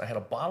 months. I had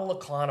a bottle of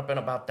Klonopin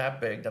about that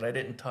big that I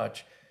didn't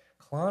touch.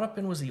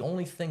 Klonopin was the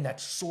only thing that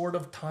sort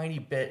of tiny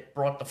bit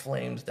brought the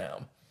flames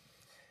down.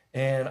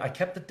 And I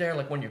kept it there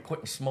like when you're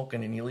quitting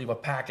smoking and you leave a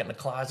pack in the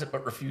closet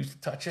but refuse to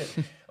touch it,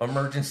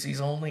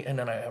 emergencies only, and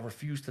then I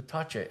refused to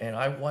touch it. And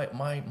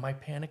my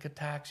panic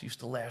attacks used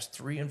to last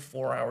 3 and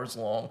 4 hours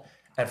long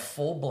at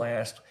full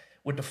blast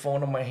with the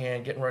phone in my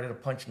hand, getting ready to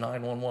punch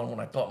 911 when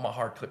I thought my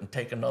heart couldn't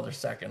take another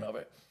second of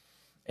it.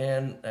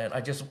 And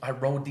I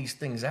rode these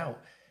things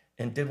out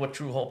and did what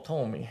True Hope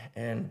told me.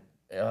 And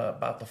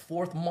about the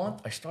 4th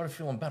month, I started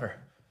feeling better.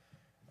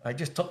 I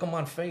just took them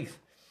on faith,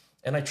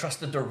 and I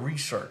trusted their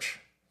research.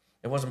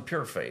 It wasn't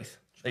pure faith.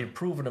 They had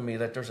proven to me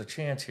that there's a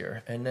chance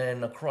here. And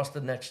then across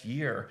the next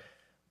year,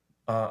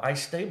 I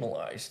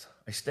stabilized.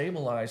 I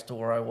stabilized to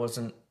where I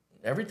wasn't,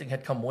 everything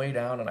had come way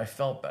down and I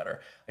felt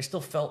better. I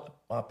still felt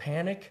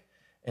panic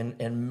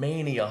and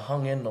mania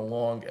hung in the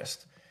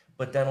longest.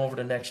 But then over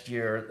the next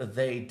year,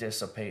 they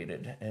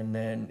dissipated. And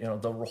then,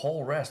 the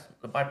whole rest,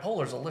 the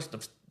bipolar's a list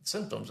of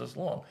symptoms this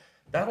long.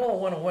 That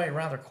all went away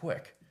rather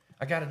quick.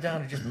 I got it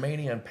down to just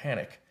mania and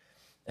panic.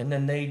 And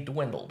then they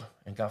dwindled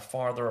and got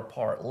farther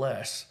apart,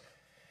 less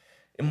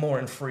and more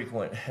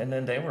infrequent. And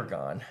then they were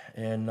gone.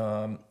 And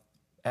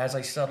as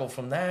I settled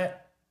from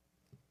that,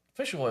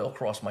 fish oil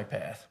crossed my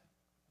path.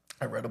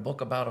 I read a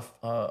book about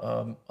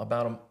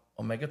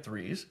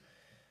omega-3s,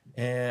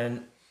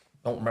 and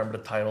don't remember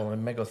the title,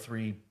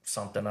 omega-3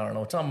 something, I don't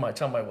know. It's on my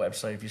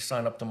website. If you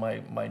sign up to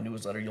my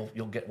newsletter,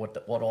 you'll get what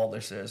all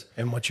this is.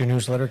 And what's your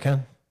newsletter,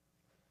 Ken?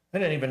 I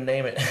didn't even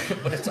name it,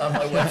 but it's on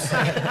my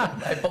website,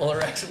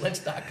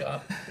 bipolarexcellence.com.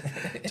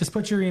 Just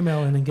put your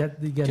email in and get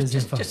his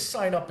info. Just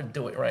sign up and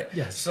do it, right?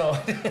 Yes. So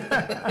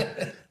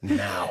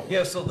Now.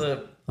 Yeah. So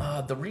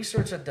the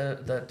research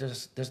that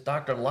this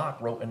Dr. Locke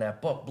wrote in that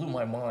book blew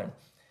my mind.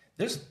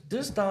 This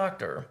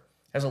doctor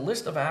has a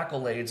list of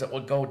accolades that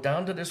would go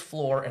down to this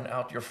floor and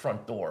out your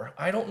front door.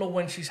 I don't know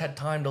when she's had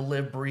time to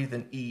live, breathe,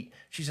 and eat.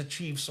 She's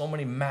achieved so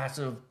many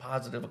massive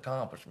positive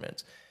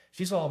accomplishments.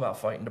 She's all about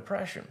fighting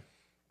depression.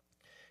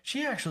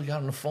 She actually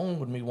got on the phone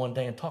with me one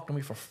day and talked to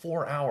me for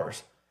 4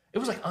 hours. It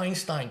was like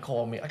Einstein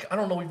called me. I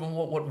don't know even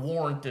what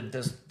warranted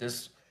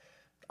this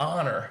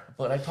honor,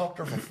 but I talked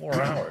to her for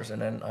 4 hours, and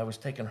then I was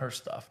taking her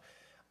stuff.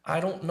 I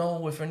don't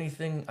know if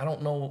anything, I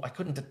don't know, I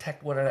couldn't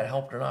detect whether that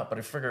helped or not, but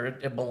I figure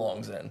it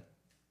belongs in.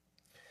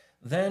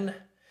 Then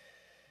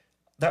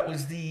I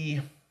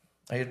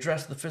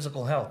addressed the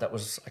physical health.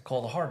 I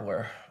call the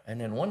hardware. And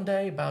then one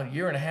day, about a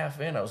year and a half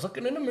in, I was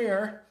looking in the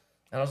mirror,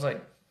 and I was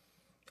like,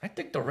 I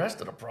think the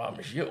rest of the problem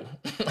is you.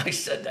 I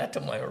said that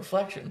to my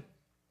reflection.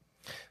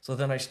 So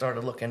then I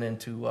started looking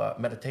into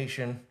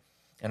meditation,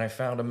 and I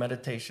found a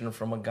meditation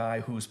from a guy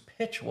whose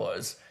pitch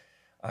was,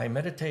 I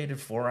meditated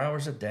 4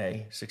 hours a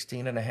day,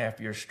 16 and a half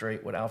years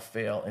straight without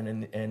fail. And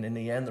in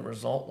the end, the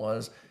result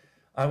was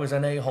I was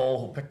an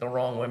a-hole who picked the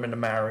wrong women to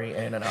marry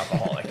and an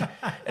alcoholic.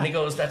 And he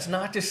goes, that's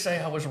not to say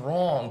I was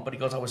wrong, but he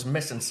goes, I was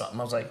missing something.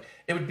 I was like,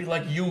 it would be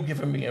like you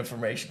giving me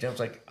information. I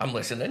was like, I'm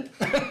listening.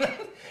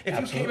 If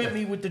you came at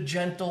me with the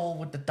gentle,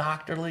 with the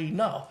doctorly,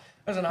 no.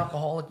 I was an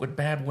alcoholic with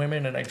bad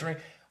women and I drink.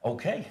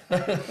 Okay,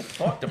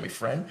 talk to me,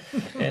 friend.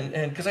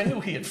 And because I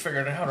knew he had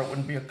figured it out, it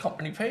wouldn't be a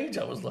company page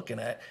I was looking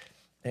at.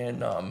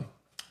 And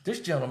this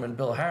gentleman,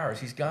 Bill Harris,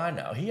 he's gone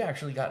now. He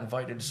actually got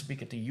invited to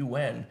speak at the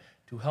UN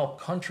to help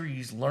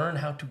countries learn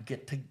how to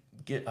get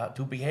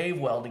to behave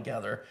well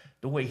together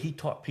the way he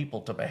taught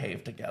people to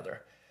behave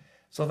together.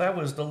 So that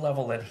was the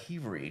level that he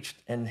reached.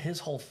 And his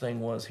whole thing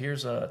was,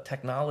 here's a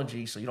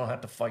technology so you don't have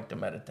to fight to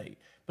meditate.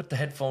 Put the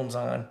headphones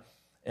on.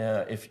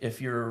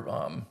 If you're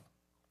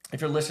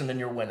listening,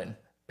 you're winning,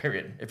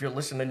 period. If you're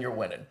listening, you're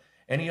winning.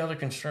 Any other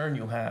concern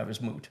you have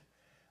is moot.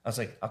 I was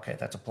like, okay,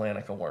 that's a plan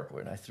I can work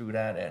with. I threw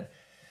that in.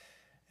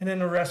 And then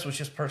the rest was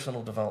just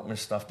personal development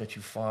stuff that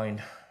you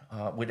find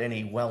with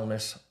any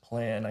wellness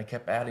plan. I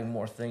kept adding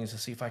more things to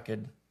see if I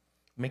could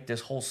make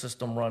this whole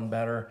system run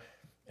better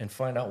and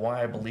find out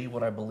why I believe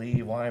what I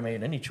believe, why I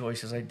made any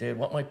choices I did,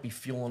 what might be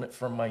fueling it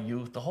from my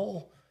youth, the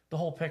whole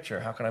picture.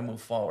 How can I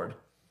move forward?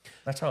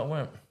 That's how it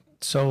went.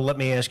 So let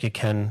me ask you,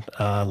 Ken,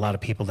 a lot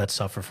of people that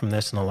suffer from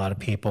this and a lot of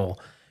people,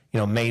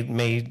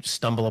 may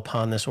stumble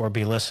upon this or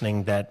be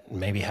listening that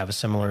maybe have a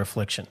similar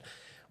affliction.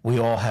 We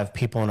all have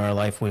people in our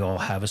life. We all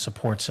have a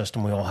support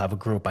system. We all have a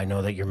group. I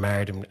know that you're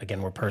married, and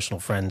again, we're personal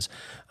friends.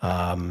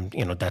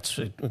 That's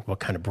what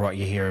kind of brought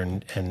you here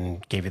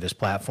and gave you this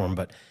platform.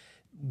 But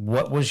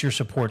what was your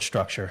support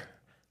structure?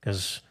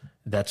 Because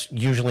that's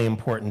usually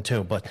important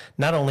too. But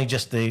not only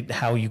just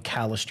how you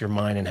calloused your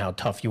mind and how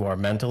tough you are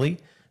mentally,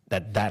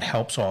 that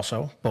helps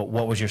also. But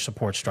what was your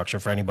support structure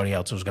for anybody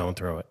else who's going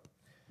through it?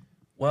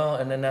 Well,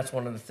 and then that's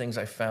one of the things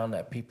I found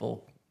that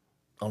people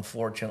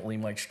unfortunately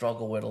might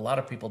struggle with. A lot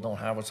of people don't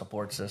have a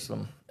support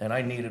system, and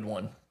I needed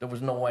one. There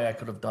was no way I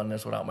could have done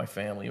this without my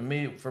family.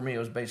 For me, it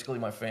was basically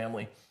my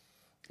family.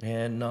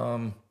 And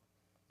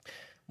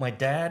my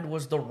dad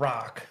was the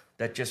rock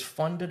that just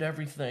funded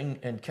everything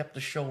and kept the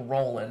show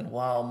rolling,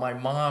 while my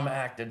mom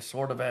acted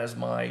sort of as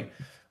my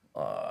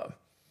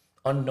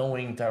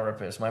unknowing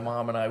therapist. My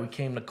mom and we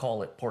came to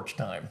call it porch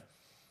time.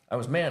 I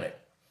was manic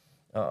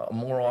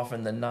more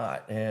often than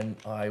not, and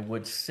I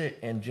would sit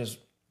and just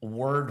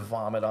word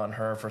vomit on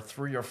her for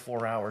 3 or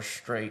 4 hours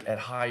straight at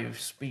high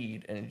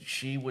speed, and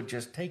she would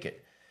just take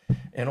it.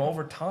 And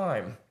over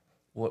time,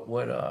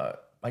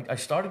 I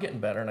started getting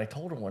better, and I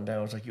told her one day,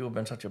 I was like, you have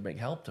been such a big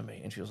help to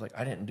me. And she was like,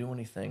 I didn't do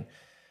anything.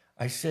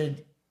 I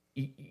said,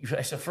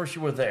 first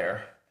you were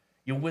there.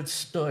 You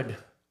withstood.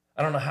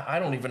 I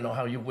don't even know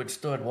how you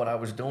withstood what I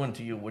was doing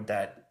to you with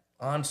that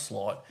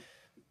onslaught.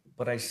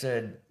 But I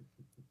said,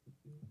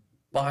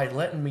 by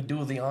letting me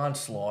do the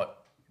onslaught,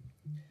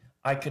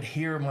 I could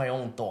hear my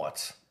own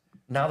thoughts.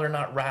 Now they're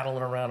not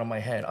rattling around in my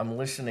head. I'm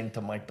listening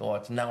to my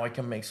thoughts. Now I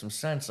can make some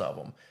sense of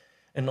them.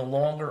 And the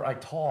longer I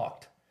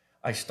talked,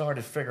 I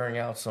started figuring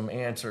out some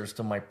answers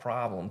to my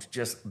problems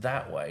just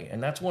that way.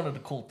 And that's one of the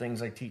cool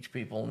things I teach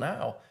people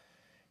now.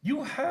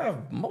 You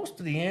have most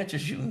of the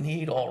answers you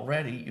need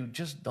already. You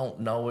just don't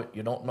know it.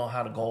 You don't know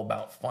how to go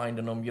about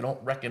finding them. You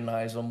don't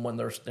recognize them when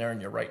they're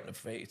staring you right in the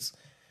face.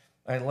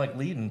 I like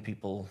leading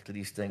people to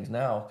these things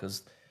now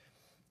because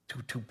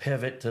to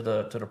pivot to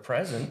the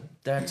present,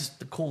 that's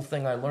the cool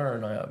thing I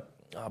learned.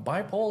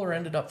 Bipolar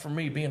ended up for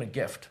me being a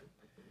gift.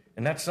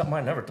 And that's something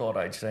I never thought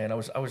I'd say. And I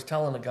was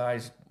telling the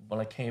guys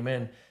when I came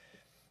in,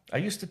 I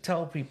used to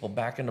tell people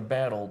back in the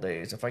bad old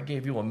days, if I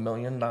gave you $1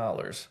 million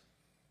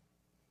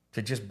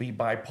to just be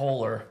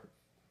bipolar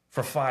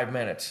for 5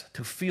 minutes,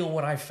 to feel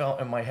what I felt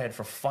in my head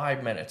for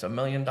 5 minutes, $1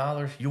 million,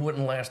 you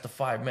wouldn't last the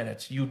 5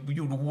 minutes. You'd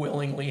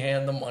willingly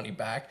hand the money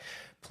back.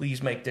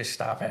 Please make this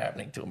stop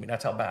happening to me.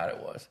 That's how bad it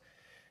was.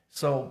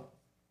 So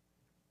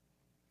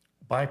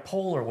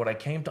bipolar, what I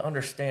came to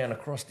understand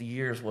across the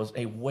years, was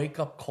a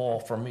wake-up call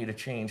for me to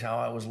change how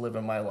I was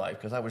living my life.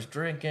 Because I was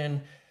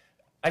drinking.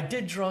 I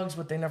did drugs,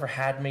 but they never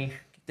had me.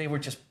 They were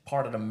just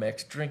part of the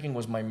mix. Drinking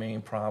was my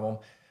main problem.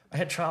 I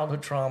had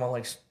childhood trauma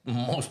like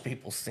most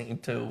people seem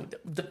to.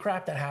 The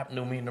crap that happened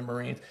to me in the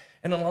Marines.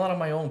 And a lot of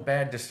my own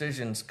bad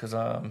decisions, because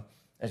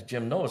as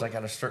Jim knows, I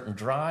got a certain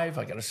drive.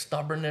 I got a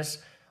stubbornness.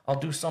 I'll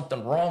do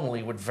something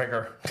wrongly with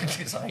vigor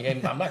because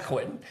I'm not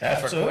quitting.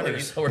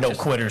 Absolutely. No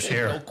quitters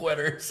here. No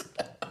quitters.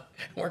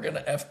 We're going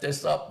to F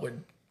this up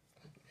with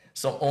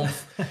some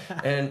oomph.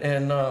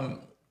 and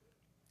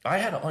I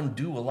had to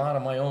undo a lot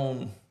of my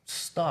own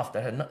stuff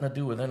that had nothing to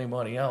do with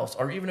anybody else.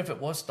 Or even if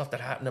it was stuff that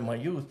happened in my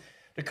youth,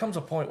 there comes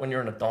a point when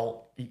you're an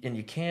adult and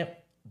you can't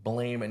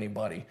blame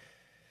anybody.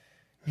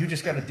 You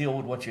just got to deal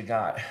with what you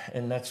got.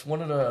 And that's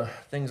one of the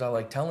things I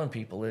like telling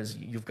people is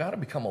you've got to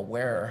become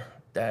aware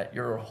that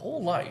your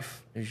whole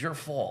life is your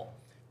fault,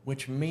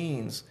 which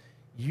means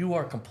you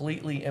are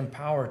completely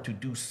empowered to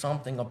do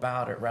something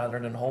about it rather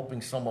than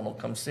hoping someone will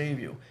come save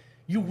you.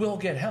 You will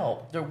get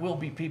help. There will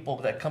be people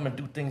that come and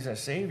do things that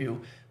save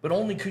you, but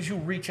only because you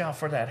reach out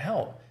for that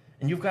help.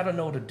 And you've got to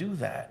know to do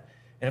that.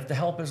 And if the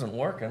help isn't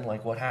working,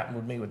 like what happened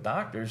with me with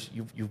doctors,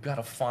 you've got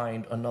to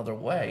find another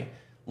way.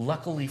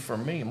 Luckily for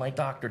me, my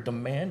doctor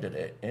demanded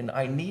it, and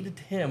I needed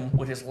him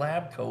with his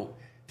lab coat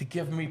to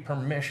give me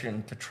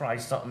permission to try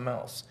something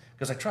else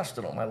because I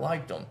trusted him. I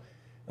liked him.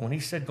 And when he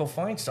said, go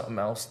find something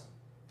else,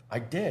 I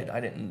did. I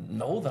didn't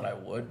know that I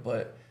would,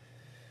 but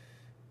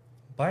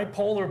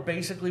bipolar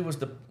basically was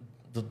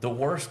the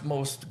worst,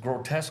 most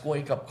grotesque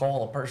wake-up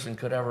call a person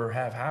could ever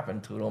have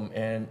happen to them,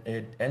 and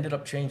it ended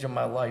up changing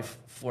my life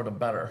for the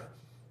better.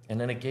 And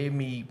then it gave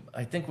me,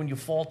 I think when you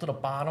fall to the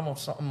bottom of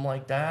something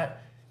like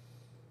that,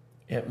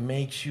 it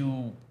makes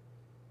you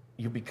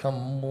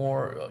become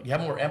you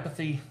have more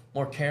empathy,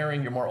 more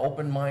caring, you're more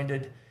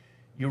open-minded.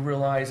 You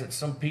realize that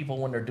some people,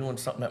 when they're doing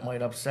something that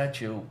might upset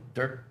you,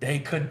 they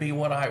could be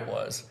what I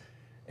was.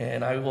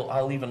 And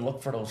I'll even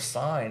look for those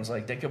signs,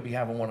 like they could be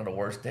having one of the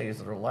worst days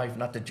of their life,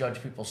 not to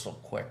judge people so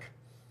quick.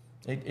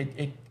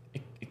 It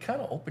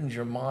kind of opens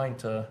your mind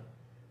to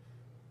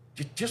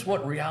just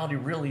what reality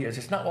really is.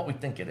 It's not what we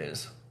think it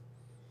is.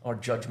 Our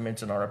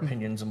judgments and our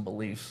opinions and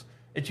beliefs.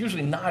 It's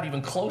usually not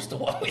even close to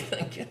what we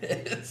think it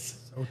is.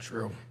 So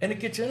true. And it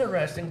gets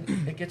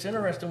interesting. It gets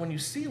interesting when you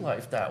see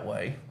life that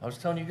way. I was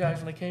telling you guys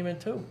when I came in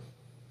too.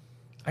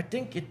 I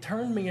think it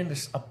turned me into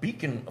a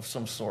beacon of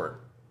some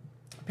sort.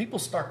 People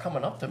start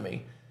coming up to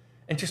me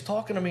and just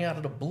talking to me out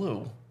of the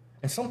blue.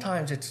 And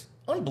sometimes it's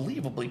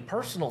unbelievably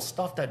personal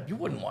stuff that you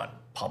wouldn't want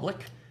public.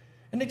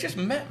 And they just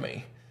met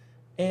me.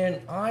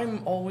 And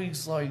I'm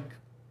always like,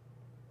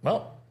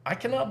 well, I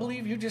cannot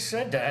believe you just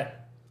said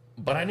that,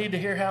 but I need to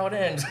hear how it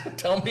ends.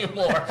 Tell me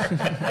more.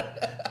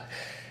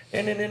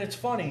 And then it's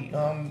funny.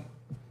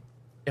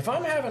 If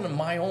I'm having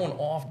my own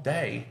off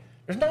day,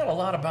 there's not a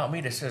lot about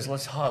me that says,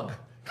 let's hug.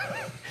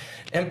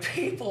 And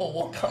people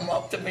will come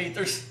up to me.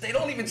 They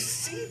don't even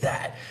see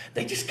that.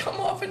 They just come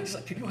up and it's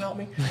like, can you help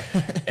me?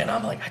 And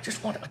I'm like, I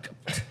just want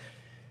to.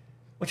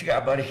 What you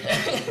got, buddy?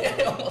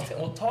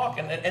 We'll talk.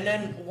 And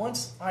then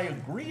once I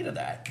agree to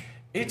that,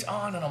 it's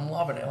on and I'm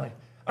loving it. Like,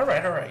 all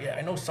right, yeah,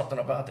 I know something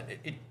about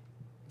it.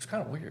 It's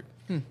kind of weird.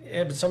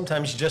 Yeah, but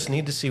sometimes you just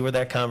need to see where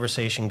that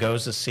conversation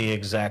goes to see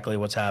exactly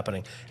what's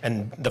happening.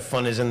 And the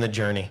fun is in the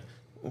journey.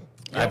 Yep.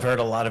 I've heard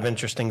a lot of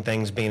interesting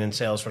things being in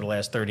sales for the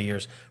last 30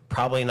 years.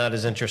 Probably not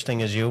as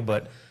interesting as you,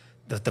 but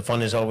the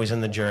fun is always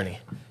in the journey.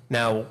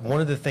 Now,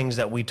 one of the things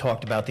that we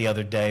talked about the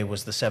other day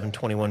was the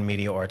 721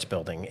 Media Arts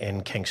Building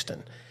in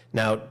Kingston.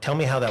 Now, tell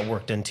me how that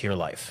worked into your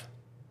life.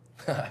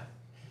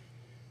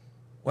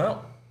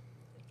 Well,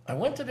 I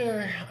went to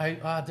there.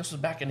 This was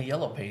back in the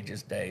Yellow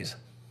Pages days.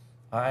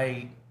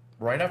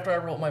 Right after I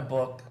wrote my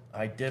book,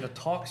 I did a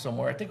talk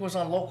somewhere. I think it was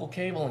on local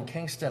cable in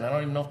Kingston. I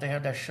don't even know if they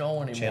have that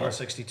show anymore. Channel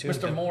 62.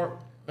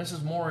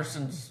 Mrs.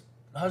 Morrison's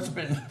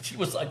husband, she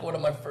was like one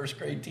of my first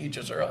grade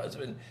teachers, her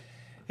husband.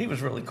 He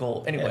was really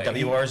cool. Anyway, yeah,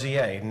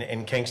 WRZA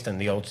in Kingston,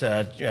 the old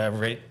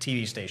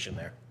TV station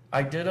there.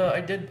 I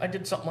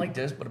did something like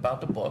this, but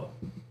about the book.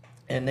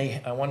 And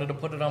I wanted to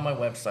put it on my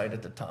website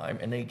at the time,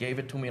 and they gave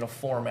it to me in a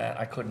format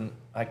I couldn't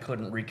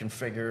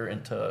reconfigure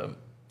into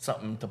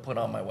something to put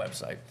on my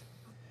website.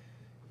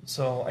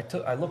 So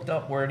I looked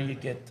up where do you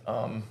get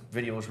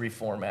videos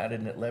reformatted,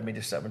 and it led me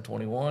to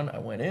 721. I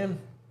went in.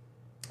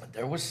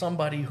 There was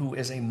somebody who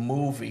is a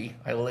movie.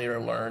 I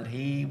later learned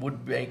he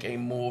would make a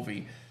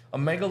movie, a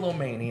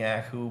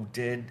megalomaniac who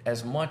did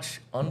as much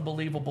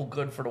unbelievable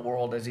good for the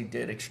world as he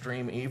did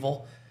extreme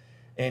evil.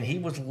 And he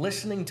was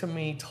listening to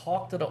me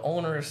talk to the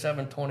owner of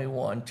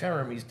 721,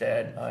 Jeremy's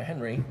dad,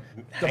 Henry.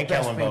 Hank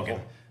Ellenbogen.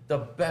 The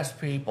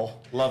best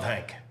people. Love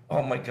Hank.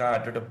 Oh my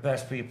God, they're the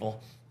best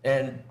people.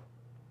 And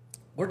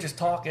we're just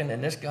talking,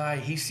 and this guy,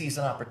 he sees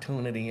an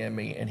opportunity in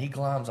me, and he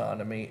gloms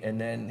onto me.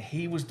 And then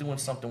he was doing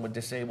something with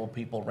disabled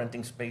people,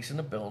 renting space in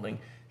the building.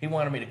 He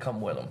wanted me to come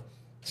with him.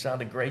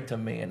 Sounded great to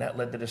me, and that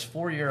led to this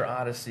 4-year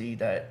odyssey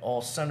that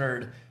all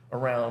centered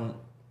around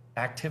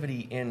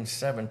activity in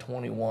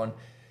 721.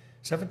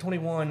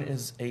 721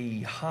 is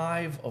a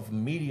hive of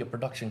media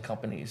production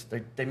companies.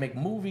 They make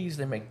movies,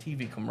 they make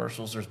TV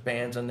commercials, there's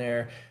bands in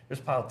there,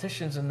 there's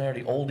politicians in there,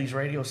 the oldies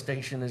radio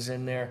station is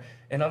in there,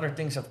 and other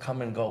things have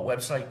come and go.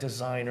 Website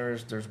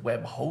designers, there's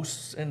web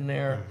hosts in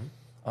there,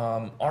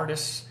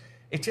 artists.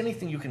 It's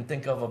anything you can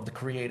think of the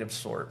creative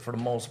sort for the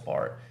most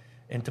part.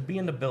 And to be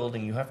in the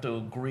building, you have to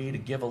agree to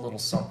give a little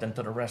something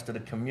to the rest of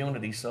the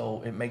community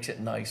so it makes it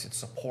nice, it's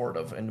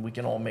supportive, and we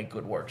can all make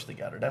good works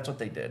together. That's what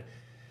they did.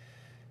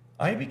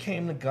 I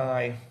became the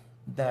guy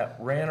that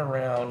ran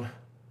around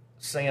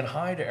saying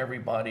hi to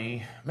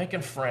everybody,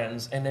 making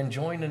friends, and then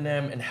joining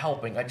them and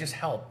helping. I just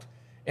helped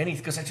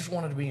because I just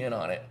wanted to be in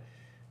on it.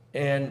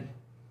 And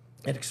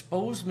it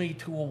exposed me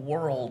to a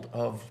world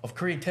of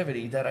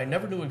creativity that I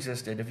never knew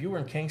existed. If you were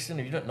in Kingston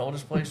and you didn't know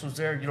this place was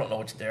there, you don't know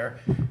it's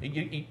there.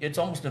 It's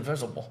almost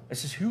invisible.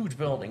 It's this huge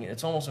building.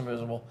 It's almost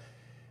invisible.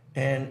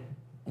 And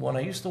when I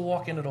used to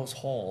walk into those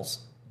halls,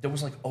 there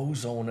was like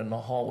ozone in the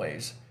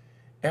hallways.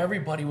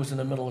 Everybody was in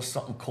the middle of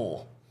something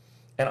cool.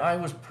 And I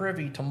was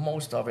privy to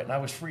most of it, and I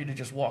was free to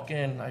just walk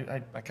in.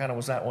 I kind of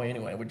was that way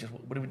anyway.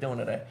 What are we doing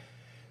today?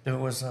 There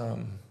was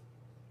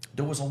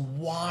a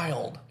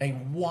wild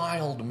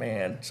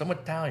man, some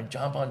Italian,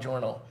 John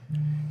Bongiorno.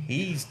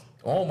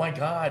 Oh my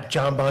God.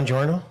 John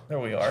Bongiorno? There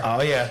we are.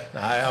 Oh yeah,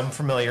 I'm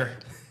familiar.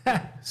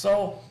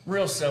 So,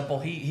 real simple.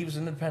 He was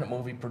an independent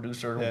movie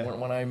producer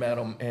when I met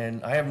him,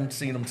 and I haven't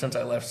seen him since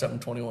I left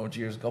 721, which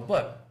years ago,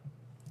 but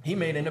he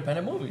made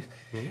independent movies.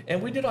 Mm-hmm.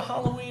 And we did a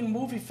Halloween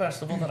movie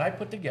festival that I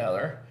put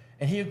together,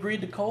 and he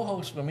agreed to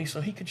co-host with me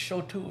so he could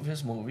show 2 of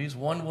his movies.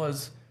 One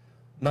was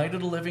Night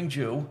of the Living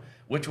Jew,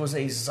 which was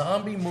a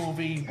zombie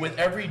movie with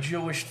every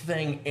Jewish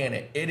thing in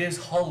it. It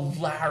is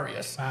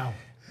hilarious. Wow.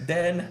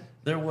 Then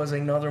there was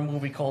another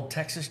movie called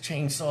Texas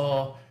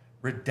Chainsaw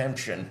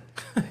Redemption.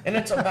 And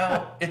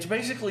it's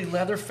basically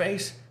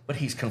Leatherface, but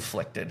he's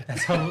conflicted.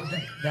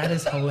 That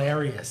is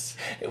hilarious.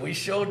 And we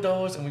showed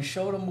those, and we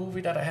showed a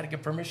movie that I had to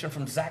get permission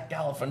from Zach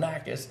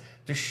Galifianakis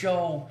to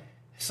show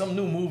some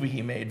new movie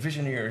he made,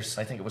 Visioneers,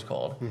 I think it was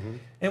called.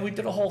 And we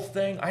did a whole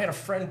thing. I had a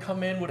friend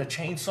come in with a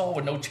chainsaw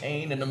with no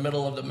chain in the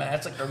middle of the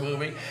massacre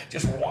movie,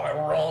 just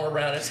rolling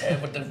around his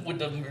head with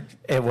the.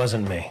 It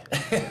wasn't me.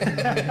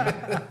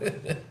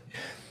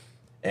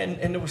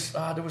 And there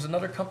was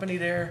another company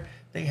there.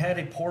 They had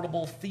a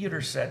portable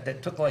theater set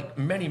that took like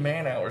many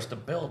man hours to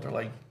build. They're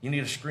like, you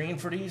need a screen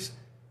for these?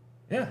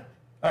 Yeah.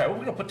 All right, we're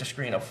gonna put the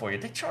screen up for you.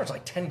 They charge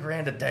like 10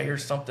 grand a day or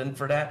something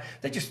for that.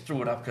 They just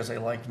threw it up because they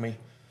liked me.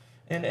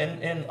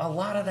 And a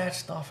lot of that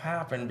stuff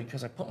happened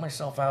because I put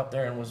myself out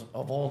there and was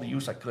of all the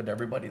use I could to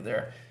everybody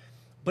there.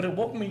 But it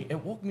woke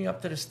me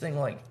up to this thing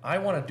like, I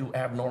want to do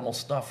abnormal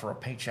stuff for a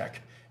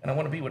paycheck. And I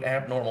want to be with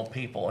abnormal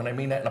people. And I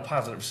mean that in a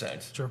positive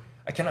sense. Sure.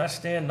 I cannot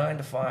stand 9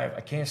 to 5.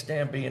 I can't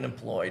stand being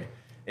employed.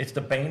 It's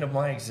the bane of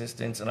my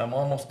existence, and I'm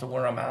almost to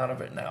where I'm out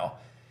of it now.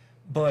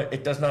 But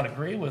it does not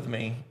agree with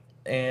me.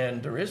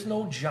 And there is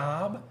no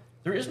job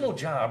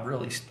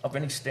really of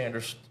any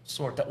standard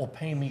sort that will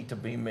pay me to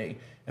be me.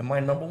 And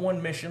my number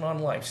one mission on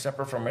life,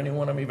 separate from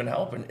anyone I'm even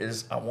helping,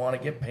 is I want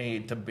to get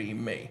paid to be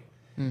me.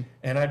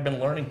 And I've been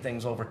learning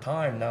things over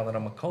time now that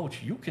I'm a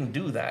coach. You can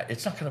do that.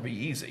 It's not going to be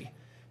easy,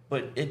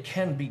 but it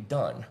can be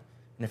done.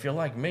 And if you're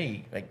like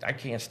me, I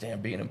can't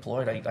stand being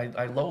employed.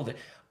 I loathe it.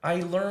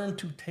 I learned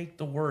to take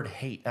the word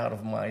hate out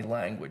of my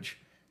language.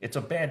 It's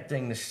a bad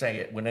thing to say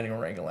it with any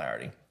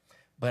regularity,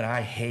 but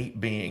I hate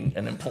being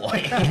an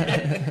employee.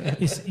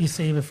 You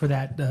save it for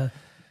that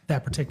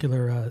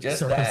particular Just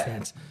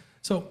circumstance.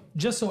 So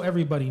just so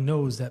everybody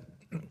knows that,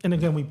 and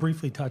again, we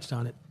briefly touched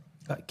on it,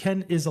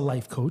 Ken is a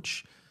life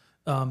coach,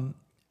 and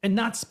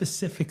not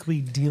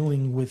specifically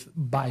dealing with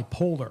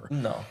bipolar.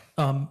 No.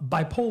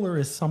 Bipolar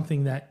is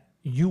something that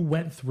you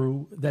went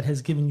through that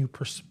has given you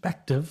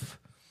perspective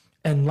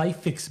and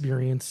life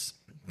experience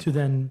to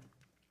then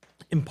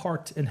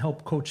impart and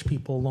help coach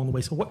people along the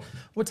way. So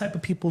what type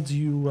of people do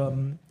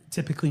you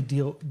typically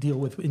deal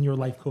with in your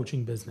life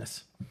coaching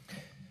business?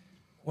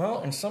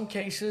 Well, in some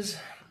cases,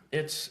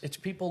 it's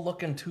people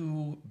looking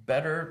to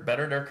better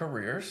their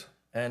careers,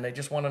 and they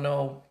just want to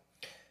know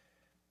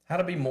how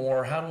to be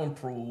more, how to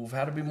improve,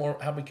 how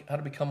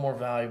to become more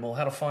valuable,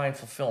 how to find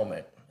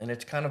fulfillment, and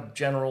it's kind of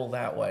general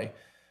that way.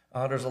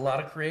 There's a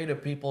lot of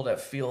creative people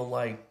that feel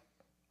like,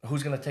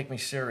 who's going to take me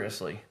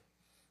seriously?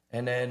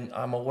 And then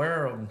I'm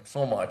aware of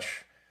so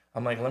much.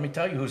 I'm like, let me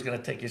tell you who's going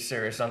to take you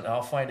serious.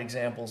 I'll find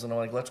examples, and I'm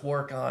like, let's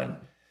work on.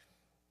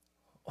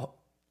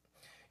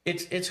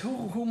 It's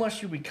who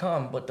must you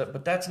become,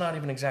 but that's not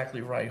even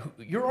exactly right.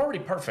 You're already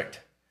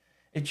perfect.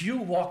 It's you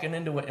walking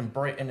into it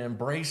and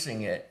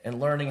embracing it and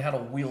learning how to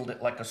wield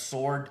it like a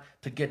sword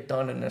to get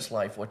done in this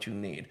life what you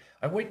need.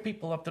 I wake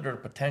people up to their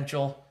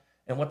potential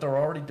and what they're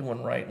already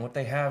doing right and what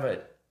they have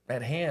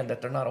at hand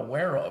that they're not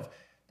aware of,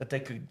 that they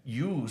could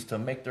use to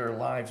make their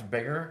lives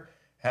bigger,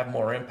 have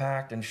more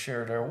impact, and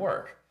share their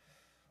work.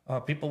 A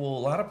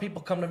lot of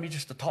people come to me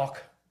just to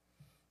talk.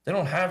 They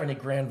don't have any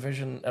grand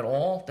vision at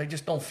all. They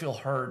just don't feel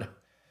heard.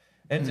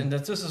 And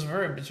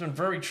it's been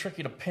very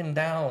tricky to pin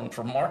down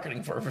for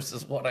marketing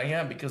purposes what I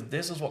am, because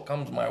this is what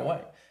comes my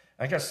way.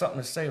 I got something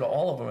to say to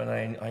all of them,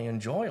 and I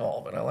enjoy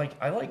all of it.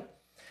 I like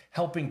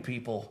helping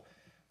people,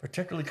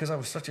 particularly because I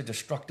was such a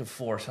destructive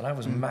force, and I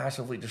was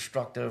massively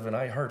destructive, and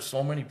I hurt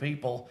so many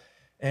people.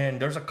 And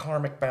there's a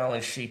karmic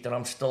balance sheet that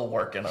I'm still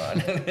working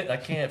on. I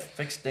can't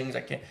fix things,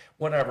 I can't,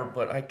 whatever,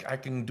 but I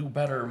can do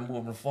better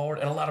moving forward.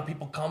 And a lot of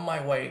people come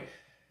my way.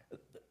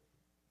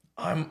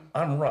 I'm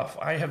rough.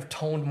 I have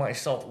toned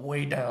myself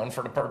way down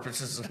for the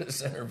purposes of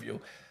this interview.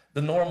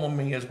 The normal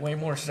me is way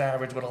more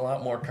savage with a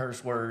lot more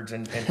curse words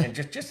and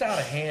just out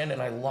of hand,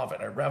 and I love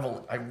it. I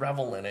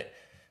revel in it.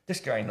 This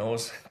guy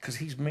knows, because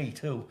he's me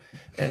too,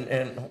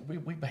 and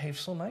we behave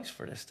so nice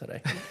for this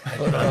today.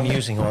 I'm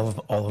using all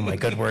of my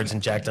good words,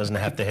 and Jack doesn't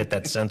have to hit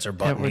that censor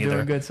button we're either.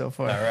 doing good so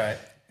far. All right.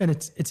 And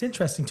it's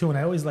interesting too, and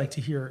I always like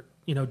to hear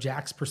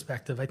Jack's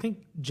perspective. I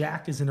think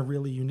Jack is in a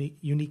really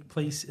unique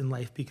place in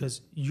life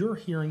because you're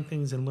hearing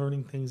things and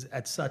learning things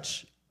at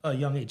such a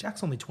young age.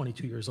 Jack's only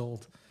 22 years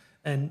old,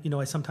 and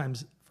I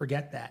sometimes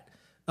forget that.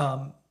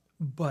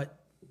 But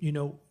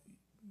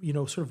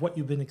sort of what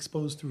you've been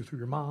exposed through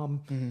your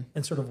mom,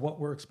 and sort of what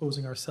we're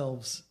exposing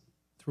ourselves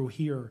through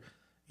here.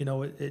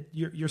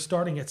 You're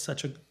starting at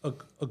such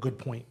a good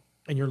point,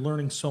 and you're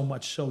learning so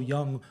much so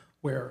young.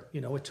 Where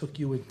it took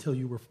you until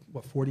you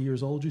were 40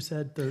 years old, you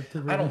said?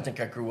 I don't think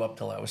I grew up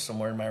till I was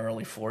somewhere in my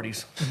early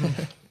 40s.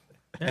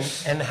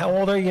 And how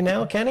old are you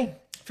now, Kenny?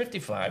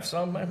 55.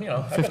 So I'm, I've been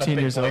a 15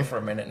 big years boy old. for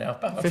a minute now.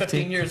 I'm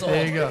 15 years old.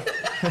 There you go.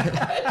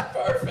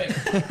 Perfect.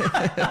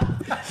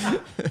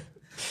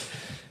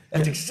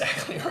 That's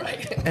exactly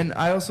right. And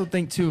I also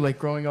think too, like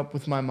growing up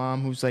with my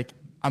mom, who's like,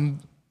 I'm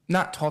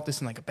not taught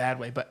this in like a bad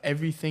way, but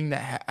everything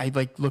that I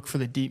like look for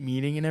the deep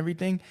meaning and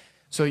everything.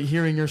 So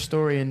hearing your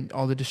story and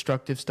all the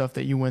destructive stuff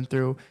that you went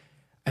through,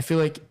 I feel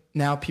like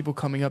now people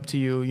coming up to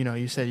you,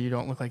 you said you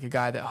don't look like a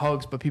guy that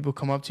hugs, but people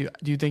come up to you.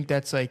 Do you think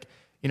that's like,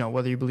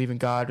 whether you believe in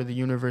God or the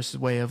universe's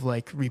way of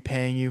like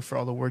repaying you for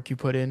all the work you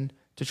put in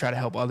to try to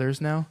help others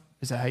now?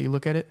 Is that how you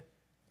look at it?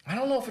 I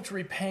don't know if it's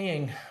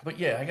repaying, but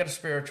yeah, I got a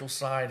spiritual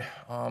side.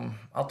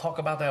 I'll talk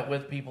about that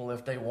with people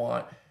if they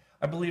want.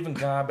 I believe in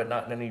God, but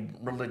not in any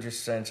religious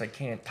sense. I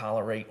can't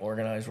tolerate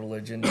organized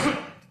religion.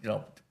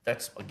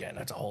 That's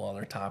a whole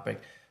other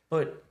topic.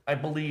 But I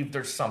believe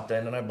there's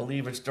something, and I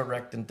believe it's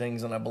directing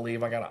things, and I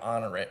believe I got to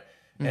honor it.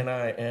 And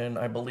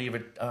I believe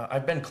it.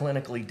 I've been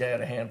clinically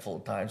dead a handful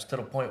of times to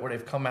the point where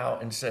they've come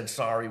out and said,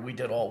 "Sorry, we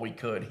did all we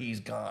could. He's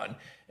gone."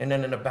 And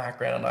then in the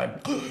background,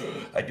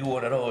 I do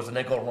one of those, and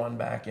they go run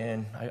back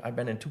in. I've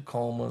been in 2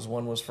 comas.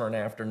 One was for an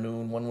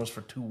afternoon. One was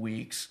for 2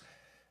 weeks.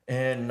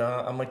 And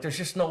I'm like, there's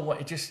just no way.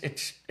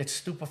 It's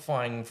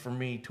stupefying for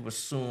me to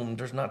assume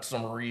there's not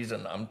some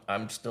reason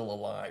I'm still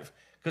alive,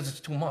 because it's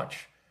too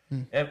much.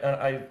 And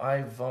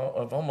I've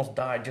almost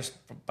died just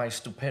by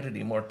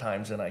stupidity more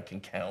times than I can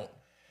count.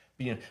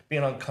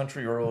 Being on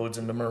country roads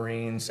in the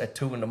Marines at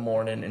 2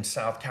 a.m. in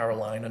South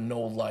Carolina, no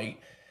light,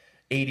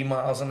 80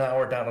 miles an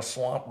hour down a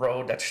swamp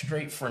road that's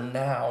straight for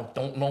now,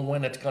 don't know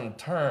when it's going to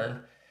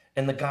turn.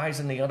 And the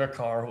guys in the other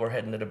car who are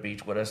heading to the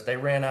beach with us, they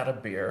ran out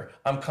of beer.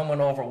 I'm coming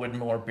over with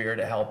more beer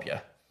to help you.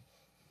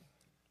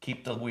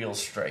 Keep the wheels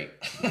straight.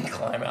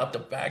 Climb out the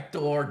back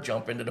door,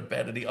 jump into the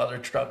bed of the other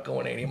truck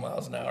going 80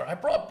 miles an hour. I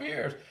brought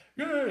beers.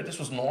 Yeah, this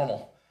was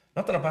normal.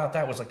 Nothing about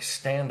that was like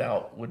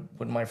standout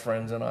with my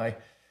friends and I.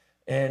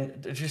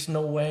 And there's just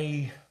no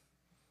way.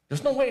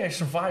 There's no way I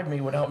survived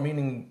me without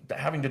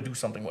having to do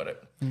something with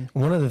it.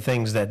 One of the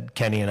things that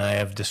Kenny and I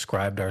have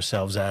described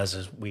ourselves as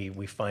is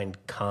we find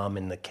calm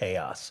in the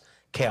chaos.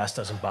 Chaos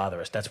doesn't bother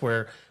us. That's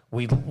where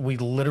we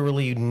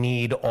literally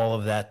need all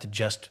of that to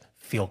just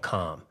feel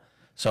calm.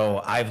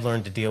 So I've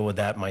learned to deal with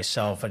that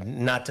myself, and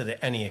not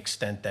to any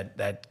extent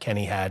that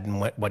Kenny had and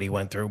what he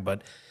went through,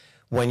 but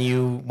when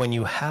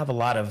you have a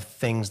lot of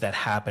things that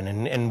happen,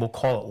 and we'll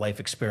call it life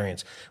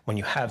experience, when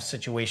you have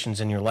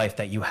situations in your life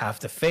that you have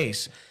to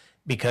face,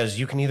 because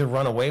you can either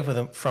run away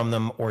from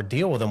them or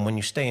deal with them. When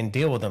you stay and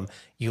deal with them,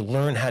 you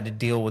learn how to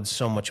deal with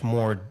so much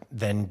more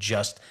than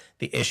just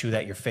the issue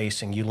that you're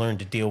facing. You learn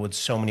to deal with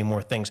so many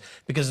more things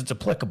because it's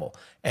applicable.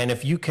 And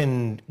if you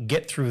can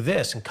get through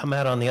this and come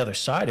out on the other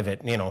side of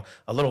it,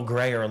 a little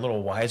grayer, a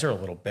little wiser, a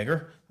little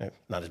bigger,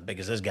 not as big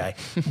as this guy,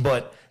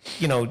 but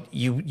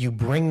you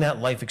bring that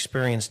life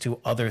experience to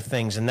other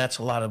things. And that's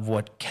a lot of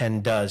what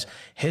Ken does.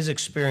 His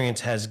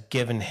experience has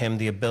given him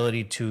the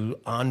ability to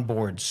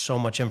onboard so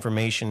much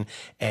information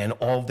and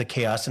all of the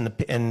chaos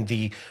and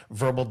the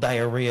verbal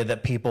diarrhea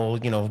that people,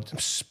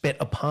 spit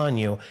upon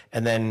you,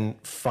 and then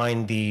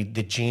find the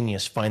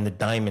genius, find the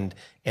diamond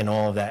in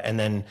all of that. And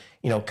then,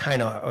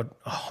 kind of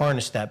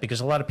harness that,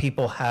 because a lot of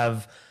people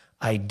have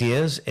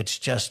ideas. It's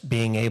just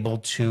being able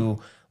to,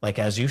 like,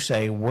 as you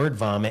say, word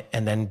vomit,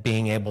 and then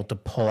being able to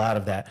pull out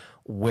of that.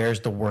 Where's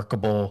the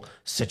workable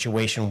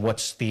situation?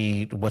 What's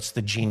the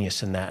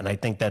genius in that? And I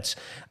think that's,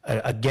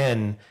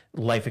 again,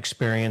 life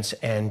experience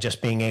and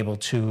just being able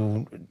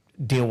to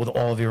deal with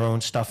all of your own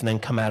stuff and then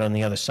come out on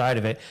the other side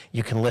of it.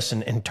 You can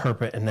listen,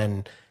 interpret, and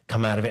then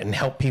come out of it and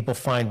help people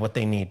find what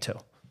they need to.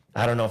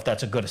 I don't know if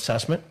that's a good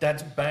assessment.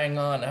 That's bang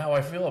on how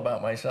I feel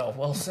about myself.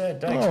 Well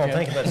said. Thanks, Jim.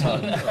 Thank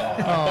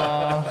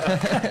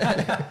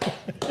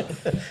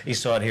you. You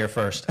saw it here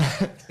first.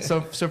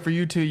 So for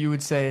you two, you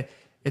would say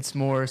it's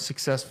more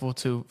successful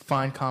to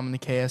find calm in the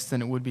chaos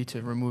than it would be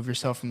to remove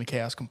yourself from the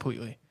chaos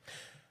completely.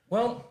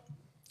 Well,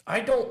 I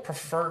don't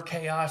prefer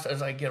chaos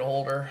as I get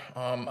older.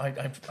 I'm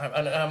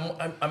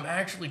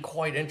actually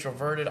quite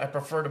introverted. I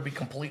prefer to be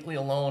completely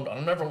alone.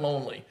 I'm never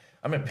lonely.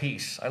 I'm at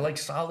peace. I like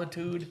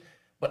solitude,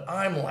 but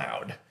I'm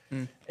loud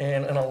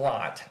and a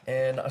lot.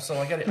 And so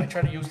I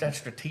try to use that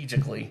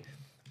strategically.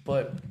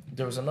 But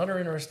there was another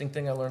interesting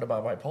thing I learned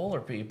about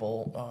bipolar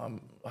people.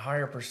 A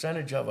higher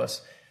percentage of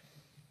us,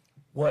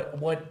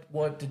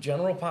 what the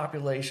general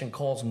population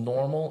calls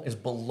normal is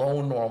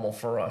below normal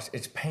for us.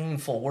 It's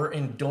painful. We're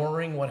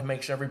enduring what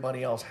makes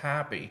everybody else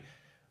happy.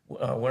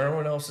 Where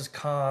everyone else is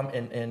calm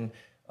and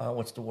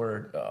what's the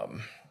word?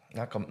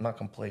 Not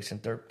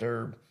complacent.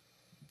 They're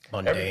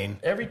mundane.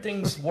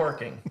 Everything's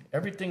working.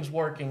 Everything's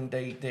working.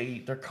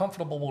 They're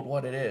comfortable with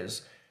what it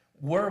is.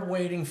 We're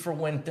waiting for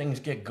when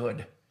things get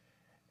good.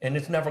 And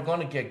it's never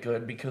going to get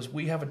good because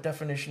we have a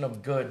definition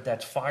of good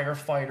that's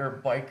firefighter,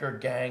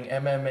 biker gang,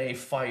 MMA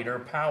fighter,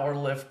 power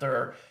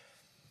lifter.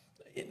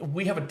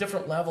 We have a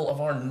different level of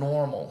our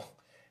normal.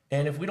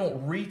 And if we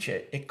don't reach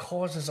it, it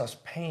causes us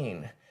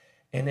pain.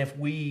 And if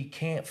we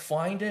can't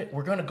find it,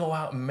 we're going to go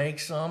out and make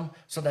some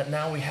so that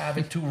now we have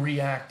it to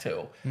react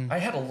to. I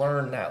had to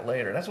learn that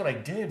later. That's what I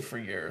did for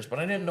years, but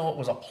I didn't know it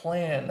was a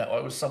plan that I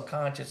was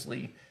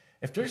subconsciously.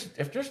 If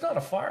there's not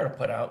a fire to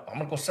put out, I'm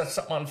gonna go set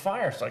something on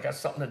fire, so I got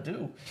something to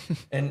do.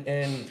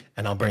 And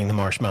I'll bring the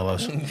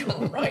marshmallows. You're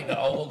right.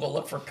 We'll go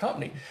look for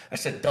company. I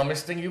said,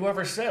 dumbest thing you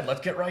ever said. Let's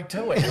get right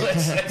to it.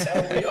 That's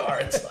how we are.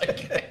 It's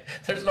like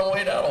there's no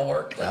way that'll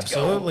work. Let's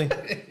Absolutely. Go.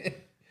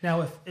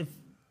 Now, if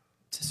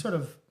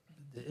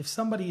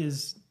somebody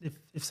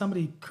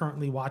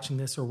currently watching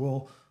this or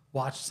will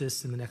watch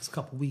this in the next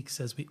couple weeks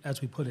as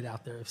we put it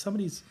out there, if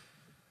somebody's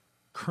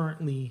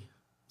currently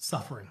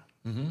suffering,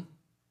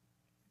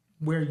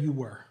 where you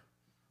were,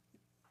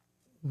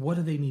 what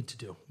do they need to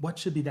do? What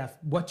should be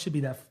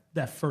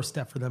that first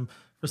step for them,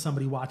 for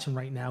somebody watching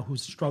right now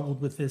who's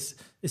struggled with this,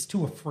 is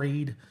too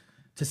afraid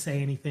to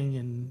say anything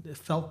and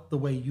felt the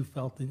way you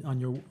felt on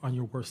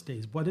your worst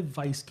days? What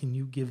advice can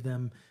you give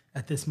them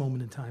at this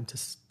moment in time to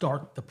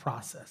start the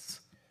process?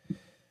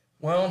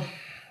 Well,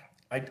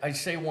 I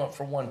say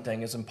for one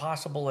thing, as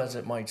impossible as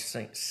it might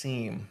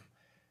seem,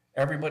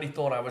 everybody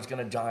thought I was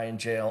going to die in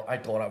jail. I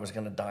thought I was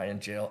going to die in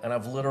jail. And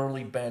I've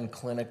literally been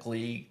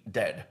clinically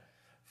dead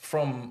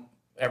from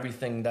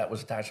everything that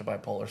was attached to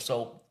bipolar.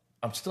 So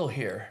I'm still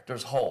here.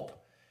 There's hope.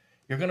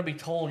 You're going to be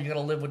told you got to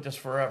live with this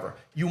forever.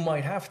 You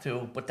might have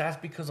to, but that's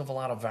because of a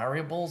lot of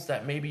variables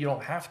that maybe you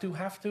don't have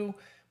to,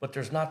 but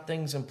there's not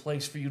things in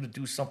place for you to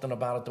do something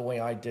about it the way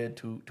I did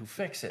to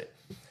fix it.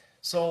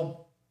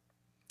 So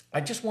I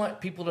just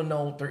want people to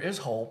know there is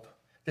hope.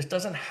 This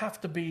doesn't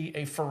have to be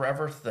a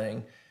forever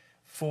thing.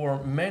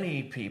 For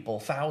many people,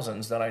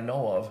 thousands that I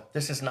know of,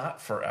 this is not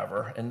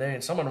forever.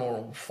 And some of them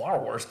were far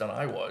worse than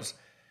I was.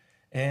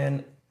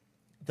 And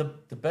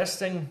the best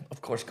thing,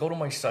 of course, go to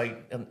my site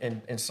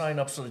and sign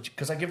up so that,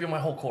 because I give you my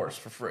whole course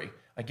for free.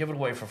 I give it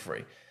away for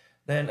free.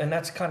 And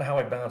that's kind of how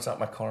I balance out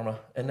my karma.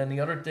 And then the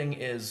other thing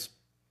is,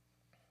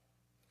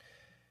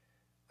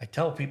 I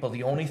tell people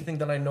the only thing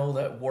that I know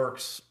that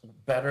works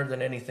better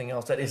than anything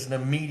else, that is an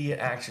immediate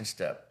action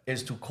step,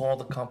 is to call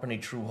the company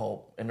True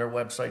Hope, and their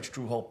website's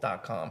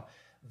truehope.com.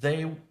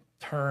 They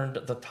turned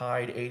the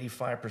tide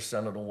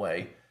 85% of the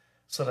way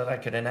so that I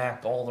could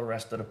enact all the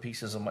rest of the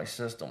pieces of my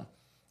system.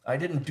 I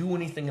didn't do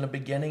anything in the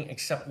beginning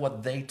except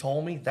what they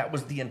told me. That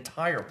was the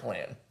entire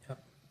plan.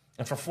 Yep.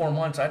 And for 4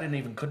 months, I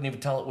couldn't even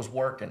tell it was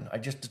working. I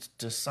just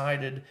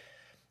decided.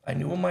 I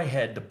knew in my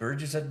head the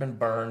bridges had been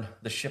burned,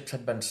 the ships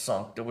had been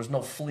sunk. There was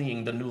no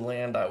fleeing the new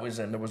land I was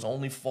in. There was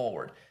only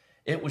forward.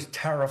 It was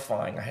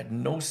terrifying. I had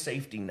no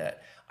safety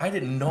net. I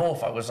didn't know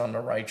if I was on the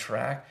right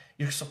track.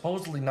 You're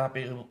supposedly not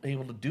be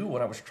able to do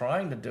what I was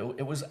trying to do.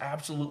 It was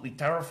absolutely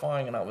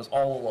terrifying, and I was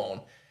all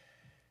alone.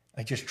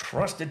 I just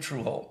trusted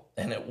True Hope,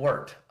 and it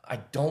worked. I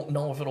don't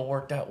know if it'll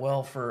work that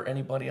well for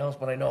anybody else,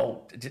 but I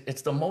know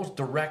it's the most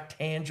direct,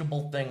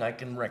 tangible thing I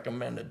can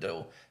recommend to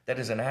do. That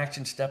is an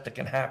action step that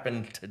can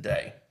happen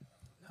today.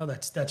 Oh,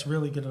 that's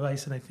really good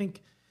advice. And I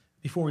think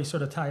before we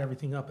sort of tie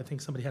everything up, I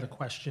think somebody had a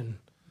question.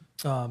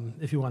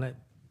 If you want to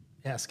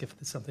ask if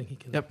it's something he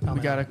can. Yep,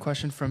 we got a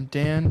question from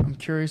Dan. I'm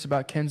curious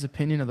about Ken's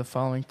opinion of the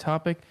following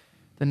topic: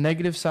 the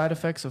negative side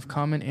effects of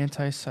common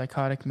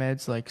antipsychotic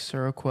meds like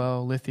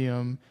Seroquel,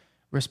 lithium,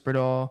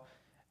 Risperdal,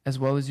 as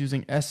well as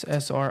using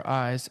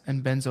SSRIs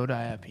and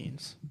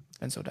benzodiazepines.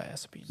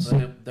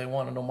 So they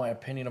want to know my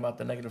opinion about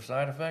the negative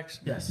side effects?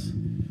 Yes.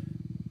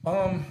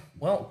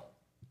 Well,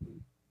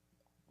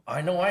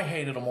 I know I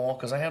hated them all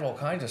because I had all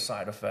kinds of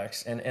side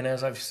effects. And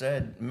as I've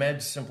said,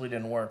 meds simply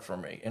didn't work for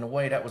me. In a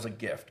way, that was a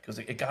gift because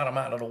it got them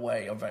out of the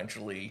way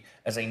eventually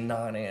as a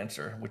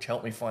non-answer, which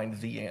helped me find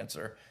the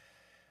answer.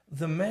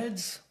 The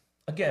meds,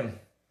 again,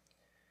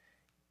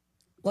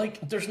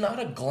 like there's not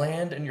a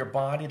gland in your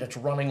body that's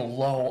running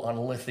low on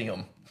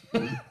lithium.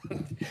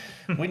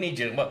 We need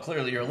you. Well,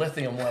 clearly your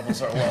lithium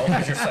levels are low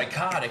because you're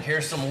psychotic.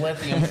 Here's some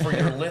lithium for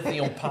your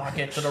lithium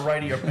pocket to the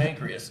right of your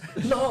pancreas.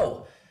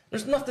 No.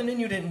 There's nothing in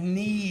you that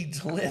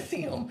needs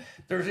lithium.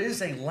 There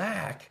is a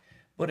lack,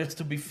 but it's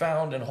to be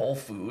found in whole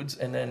foods.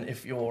 And then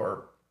if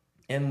you're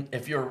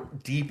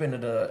deep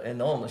into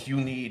an illness, you're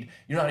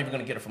not even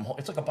going to get it from home.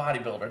 It's like a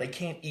bodybuilder. They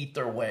can't eat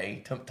their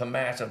way to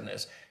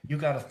massiveness. You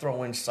got to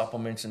throw in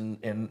supplements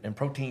and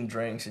protein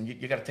drinks, and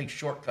you got to take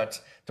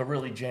shortcuts to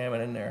really jam it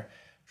in there.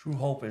 True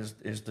Hope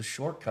is the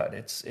shortcut.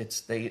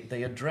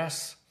 They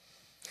address.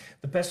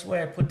 The best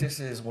way I put this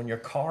is when your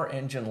car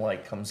engine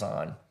light comes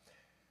on.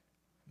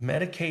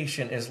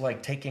 Medication is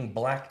like taking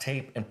black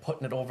tape and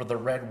putting it over the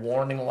red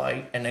warning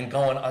light and then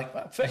going like,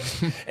 well,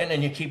 fix. And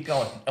then you keep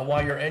going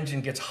while your engine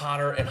gets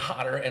hotter and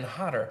hotter and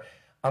hotter.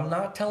 I'm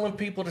not telling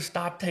people to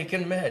stop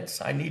taking meds.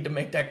 I need to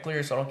make that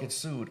clear so I don't get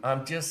sued.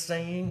 I'm just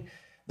saying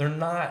they're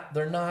not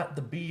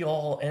the be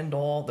all end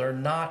all. They're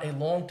not a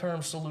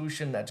long-term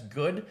solution that's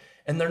good.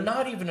 And they're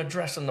not even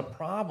addressing the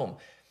problem,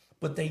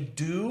 but they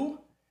do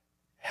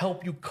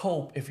help you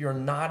cope if you're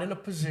not in a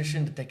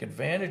position to take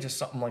advantage of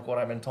something like what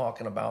I've been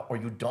talking about, or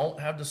you don't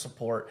have the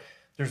support.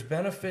 There's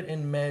benefit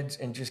in meds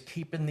and just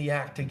keeping the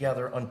act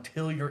together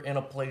until you're in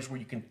a place where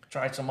you can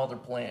try some other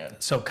plan.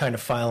 So kind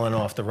of filing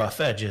off the rough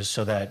edges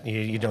so that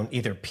you don't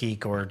either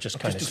peak or just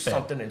kind of do spin.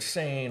 Something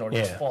insane or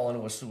just fall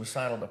into a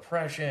suicidal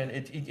depression.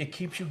 It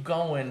keeps you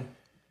going,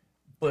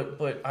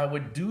 but I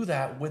would do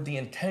that with the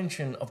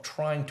intention of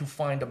trying to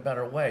find a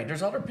better way.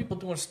 There's other people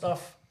doing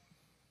stuff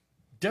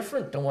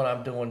different than what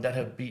I'm doing that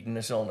have beaten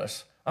this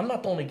illness. I'm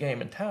not the only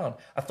game in town.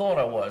 I thought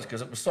I was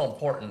because it was so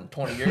important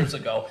 20 years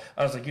ago.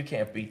 I was like, you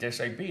can't beat this.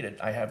 I beat it.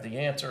 I have the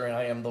answer and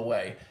I am the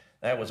way.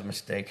 That was a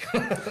mistake.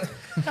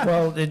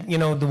 Well,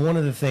 one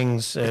of the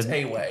things it's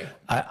a way.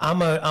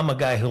 I'm a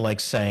guy who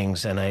likes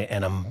sayings,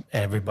 and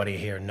everybody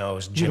here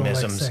knows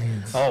Jimisms. Like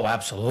sayings. Oh,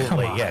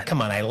 absolutely,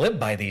 Come on, I live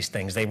by these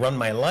things. They run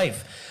my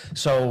life.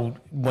 So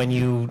when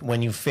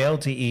you fail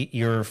to eat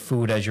your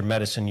food as your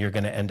medicine, you're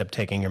going to end up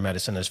taking your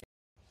medicine as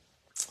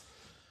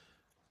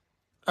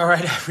All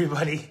right,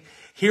 everybody.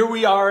 Here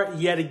we are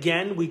yet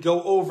again. We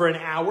go over an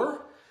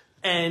hour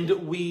and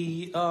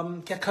we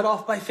get cut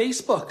off by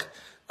Facebook.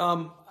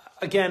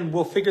 Again,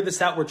 we'll figure this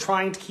out. We're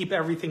trying to keep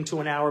everything to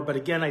an hour. But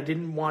again, I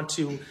didn't want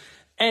to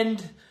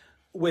end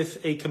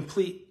with a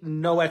complete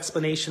no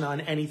explanation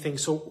on anything.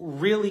 So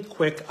really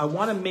quick, I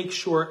want to make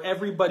sure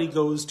everybody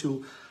goes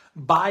to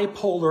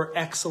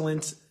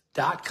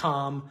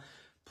bipolarexcellence.com.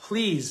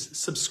 Please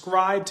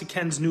subscribe to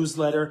Ken's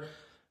newsletter.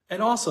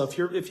 And also,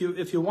 if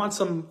you want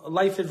some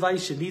life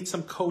advice, you need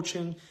some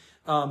coaching,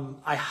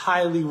 I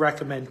highly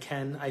recommend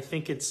Ken. I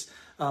think if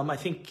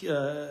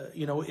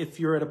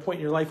you're at a point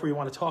in your life where you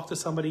want to talk to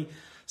somebody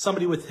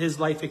with his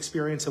life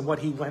experience and what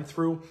he went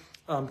through,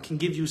 can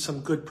give you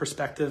some good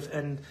perspective.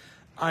 And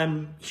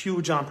I'm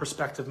huge on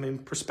perspective. I mean,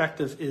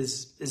 perspective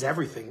is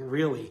everything,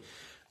 really.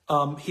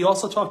 He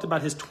also talked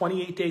about his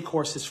 28-day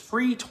course, his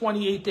free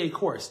 28-day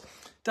course.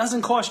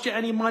 Doesn't cost you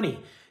any money.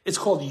 It's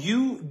called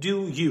You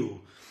Do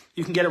You.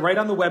 You can get it right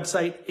on the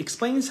website.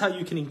 Explains how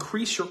you can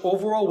increase your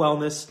overall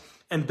wellness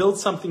and build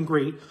something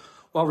great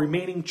while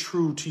remaining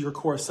true to your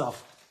core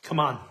self. Come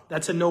on,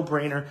 that's a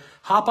no-brainer.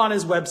 Hop on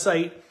his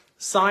website,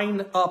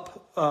 sign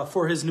up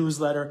for his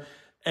newsletter,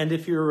 and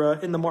if you're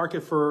in the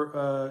market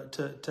for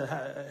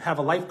have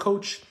a life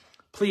coach,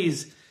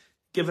 please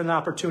give an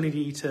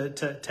opportunity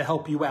to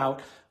help you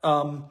out.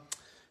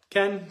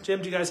 Ken,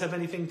 Jim, do you guys have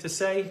anything to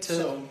say?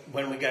 So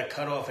when we got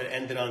cut off, it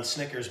ended on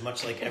Snickers,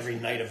 much like every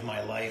night of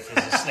my life is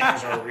a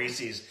Snickers or a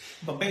Reese's.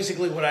 But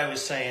basically what I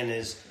was saying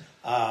is,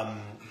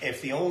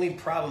 if the only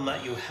problem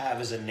that you have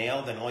is a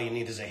nail, then all you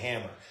need is a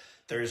hammer.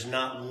 There's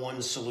not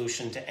one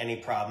solution to any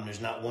problem.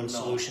 There's not one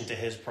solution to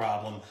his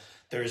problem.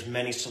 There's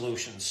many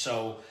solutions.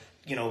 So,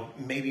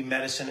 maybe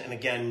medicine, and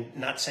again,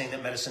 not saying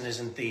that medicine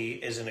isn't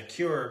a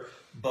cure,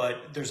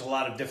 but there's a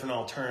lot of different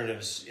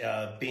alternatives.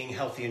 Being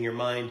healthy in your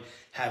mind,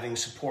 having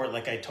support,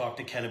 like I talked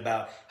to Ken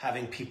about,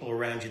 having people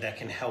around you that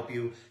can help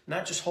you,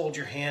 not just hold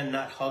your hand,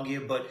 not hug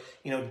you, but,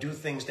 do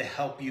things to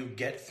help you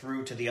get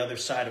through to the other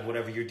side of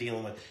whatever you're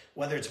dealing with,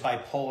 whether it's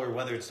bipolar,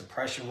 whether it's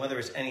depression, whether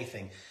it's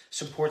anything.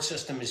 Support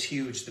system is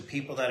huge. The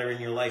people that are in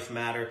your life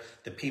matter,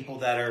 the people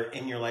that are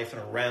in your life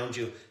and around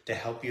you to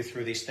help you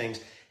through these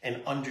things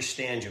and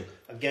understand you.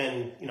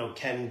 Again,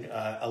 Ken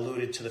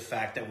alluded to the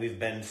fact that we've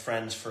been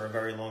friends for a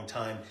very long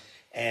time.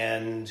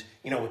 And,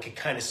 we could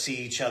kind of see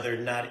each other,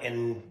 not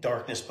in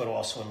darkness, but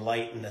also in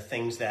light, and the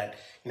things that,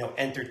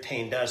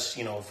 entertained us,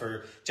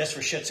 for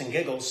shits and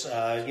giggles,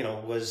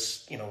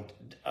 was,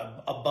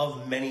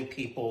 above many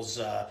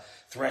people's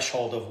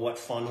threshold of what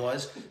fun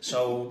was.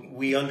 So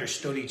we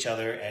understood each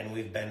other and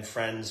we've been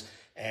friends,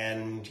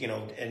 and,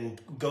 and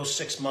go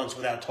 6 months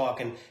without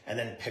talking and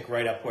then pick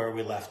right up where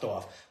we left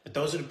off. But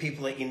those are the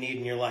people that you need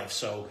in your life.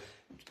 So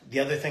the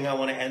other thing I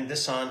want to end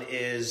this on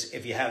is,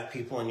 if you have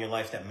people in your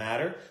life that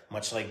matter,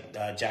 much like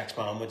Jack's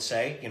mom would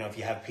say, if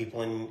you have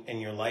people in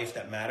your life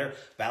that matter,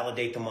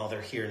 validate them while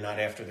they're here, not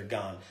after they're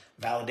gone.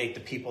 Validate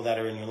the people that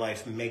are in your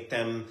life. Make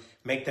them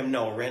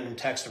know. A random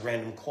text, a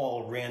random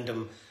call, a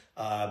random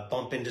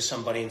bump into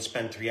somebody and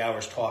spend 3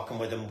 hours talking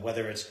with them,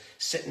 whether it's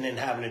sitting and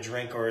having a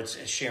drink, or it's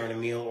sharing a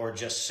meal, or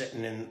just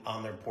sitting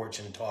on their porch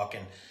and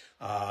talking.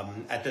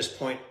 At this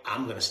point,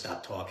 I'm going to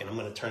stop talking. I'm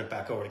going to turn it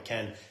back over to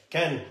Ken.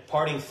 Ken,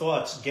 parting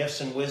thoughts,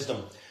 gifts, and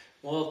wisdom.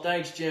 Well,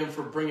 thanks, Jim,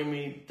 for bringing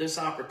me this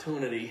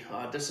opportunity.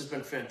 This has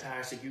been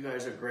fantastic. You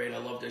guys are great. I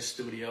love this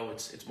studio.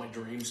 It's my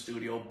dream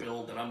studio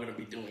build that I'm going to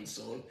be doing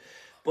soon.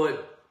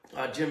 But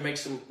Jim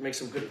makes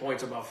some good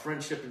points about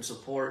friendship and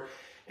support.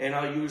 And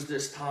I'll use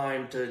this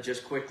time to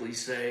just quickly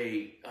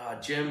say,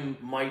 Jim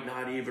might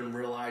not even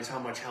realize how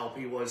much help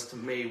he was to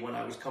me when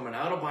I was coming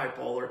out of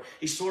bipolar.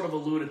 He sort of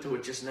alluded to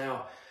it just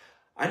now.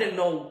 I didn't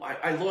know,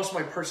 I lost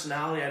my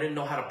personality. I didn't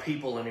know how to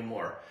people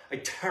anymore. I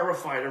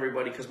terrified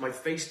everybody because my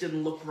face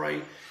didn't look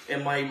right,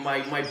 and my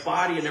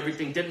body and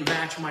everything didn't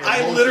match my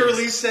emotions. I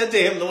literally said to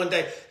him the one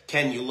day,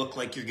 Ken, you look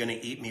like you're going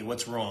to eat me.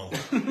 What's wrong?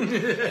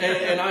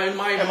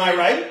 Am I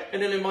right?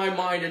 And then in my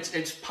mind,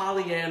 it's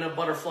Pollyanna,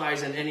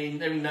 butterflies, and any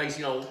nice,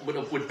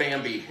 with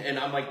Bambi. And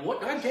I'm like,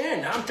 what?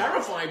 Again, I'm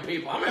terrifying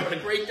people. I'm having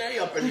a great day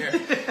up in here.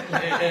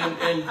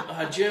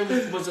 and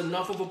Jim was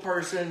enough of a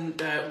person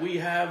that we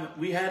had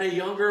a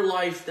younger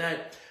life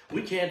that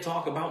we can't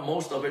talk about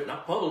most of it,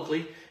 not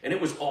publicly, and it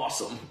was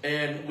awesome.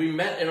 And we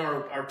met in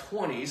our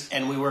 20s.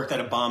 And we worked at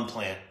a bomb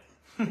plant.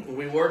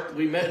 We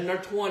met in our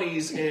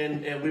 20s,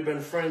 and we've been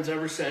friends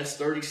ever since,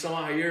 30 some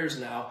odd years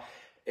now.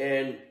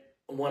 And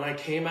when I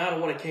came out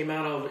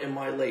of in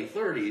my late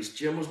 30s,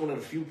 Jim was one of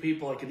the few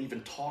people I could even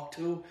talk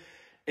to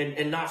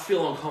and not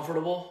feel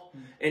uncomfortable.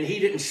 And he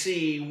didn't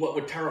see what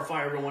would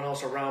terrify everyone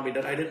else around me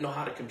that I didn't know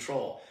how to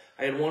control.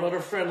 I had one other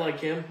friend like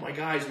him, Mike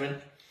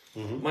Eisman.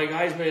 Mm-hmm. Mike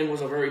Eisman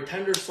was a very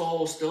tender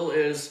soul, still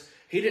is.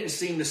 He didn't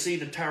seem to see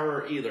the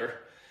terror either.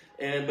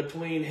 And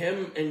between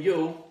him and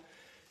you're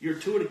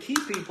two of the key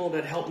people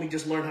that helped me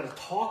just learn how to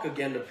talk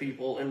again to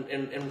people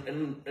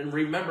and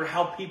remember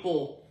how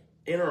people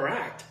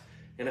interact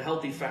in a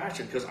healthy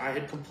fashion, because I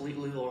had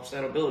completely lost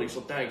that ability.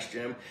 So thanks,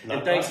 Jim.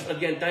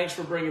 Thanks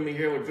for bringing me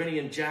here with Vinny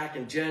and Jack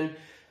and Jen.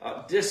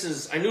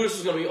 I knew this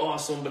was going to be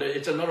awesome, but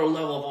it's another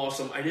level of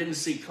awesome I didn't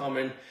see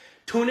coming.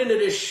 Tune into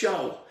this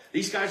show.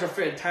 These guys are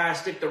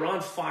fantastic. They're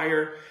on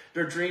fire.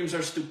 Their dreams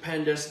are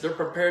stupendous. They're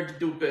prepared to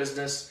do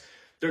business.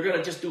 They're going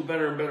to just do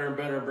better and better and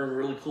better, bring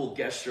really cool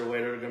guests your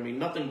way. They're going to be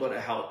nothing but a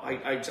help.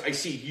 I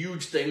see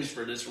huge things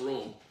for this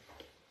room.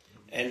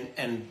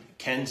 And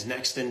Ken's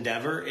next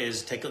endeavor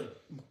is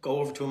go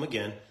over to him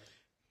again.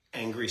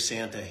 Angry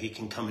Santa. He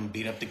can come and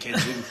beat up the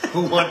kids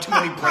who want too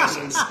many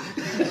presents.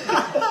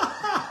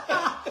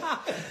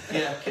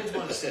 Yeah, kids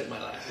want to sit in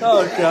my lap.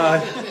 Oh,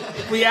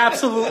 God. We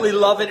absolutely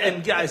love it.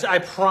 And, guys, I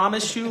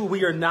promise you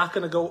we are not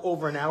going to go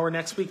over an hour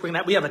next week.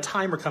 We have a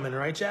timer coming,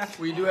 right, Jack?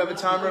 We do have a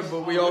timer,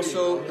 but we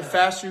also, the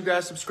faster you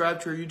guys subscribe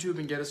to our YouTube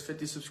and get us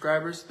 50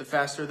 subscribers, the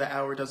faster the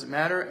hour doesn't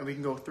matter, and we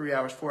can go 3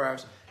 hours, 4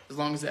 hours, as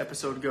long as the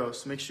episode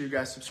goes. So make sure you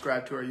guys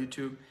subscribe to our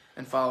YouTube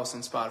and follow us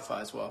on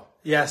Spotify as well.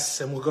 Yes,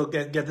 and we'll go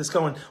get this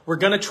going. We're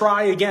going to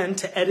try again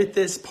to edit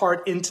this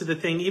part into the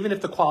thing, even if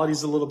the quality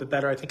is a little bit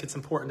better. I think it's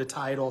important to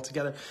tie it all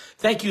together.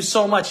 Thank you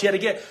so much. Yet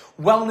again,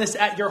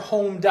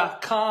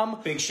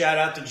 wellnessatyourhome.com. Big shout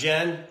out to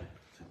Jen.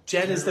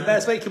 Jen is the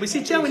best. Wait, can we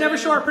see Jen? We never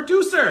show our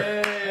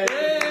producer.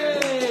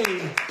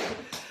 Hey.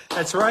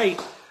 That's right.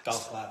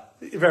 Golf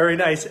clap. Very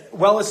nice.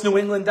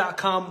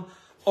 wellnessnewengland.com,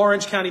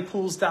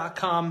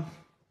 orangecountypools.com.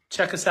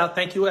 Check us out.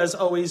 Thank you, as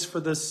always, for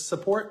the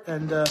support.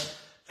 And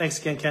thanks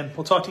again, Ken.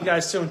 We'll talk to you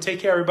guys soon. Take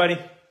care, everybody.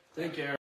 Take care.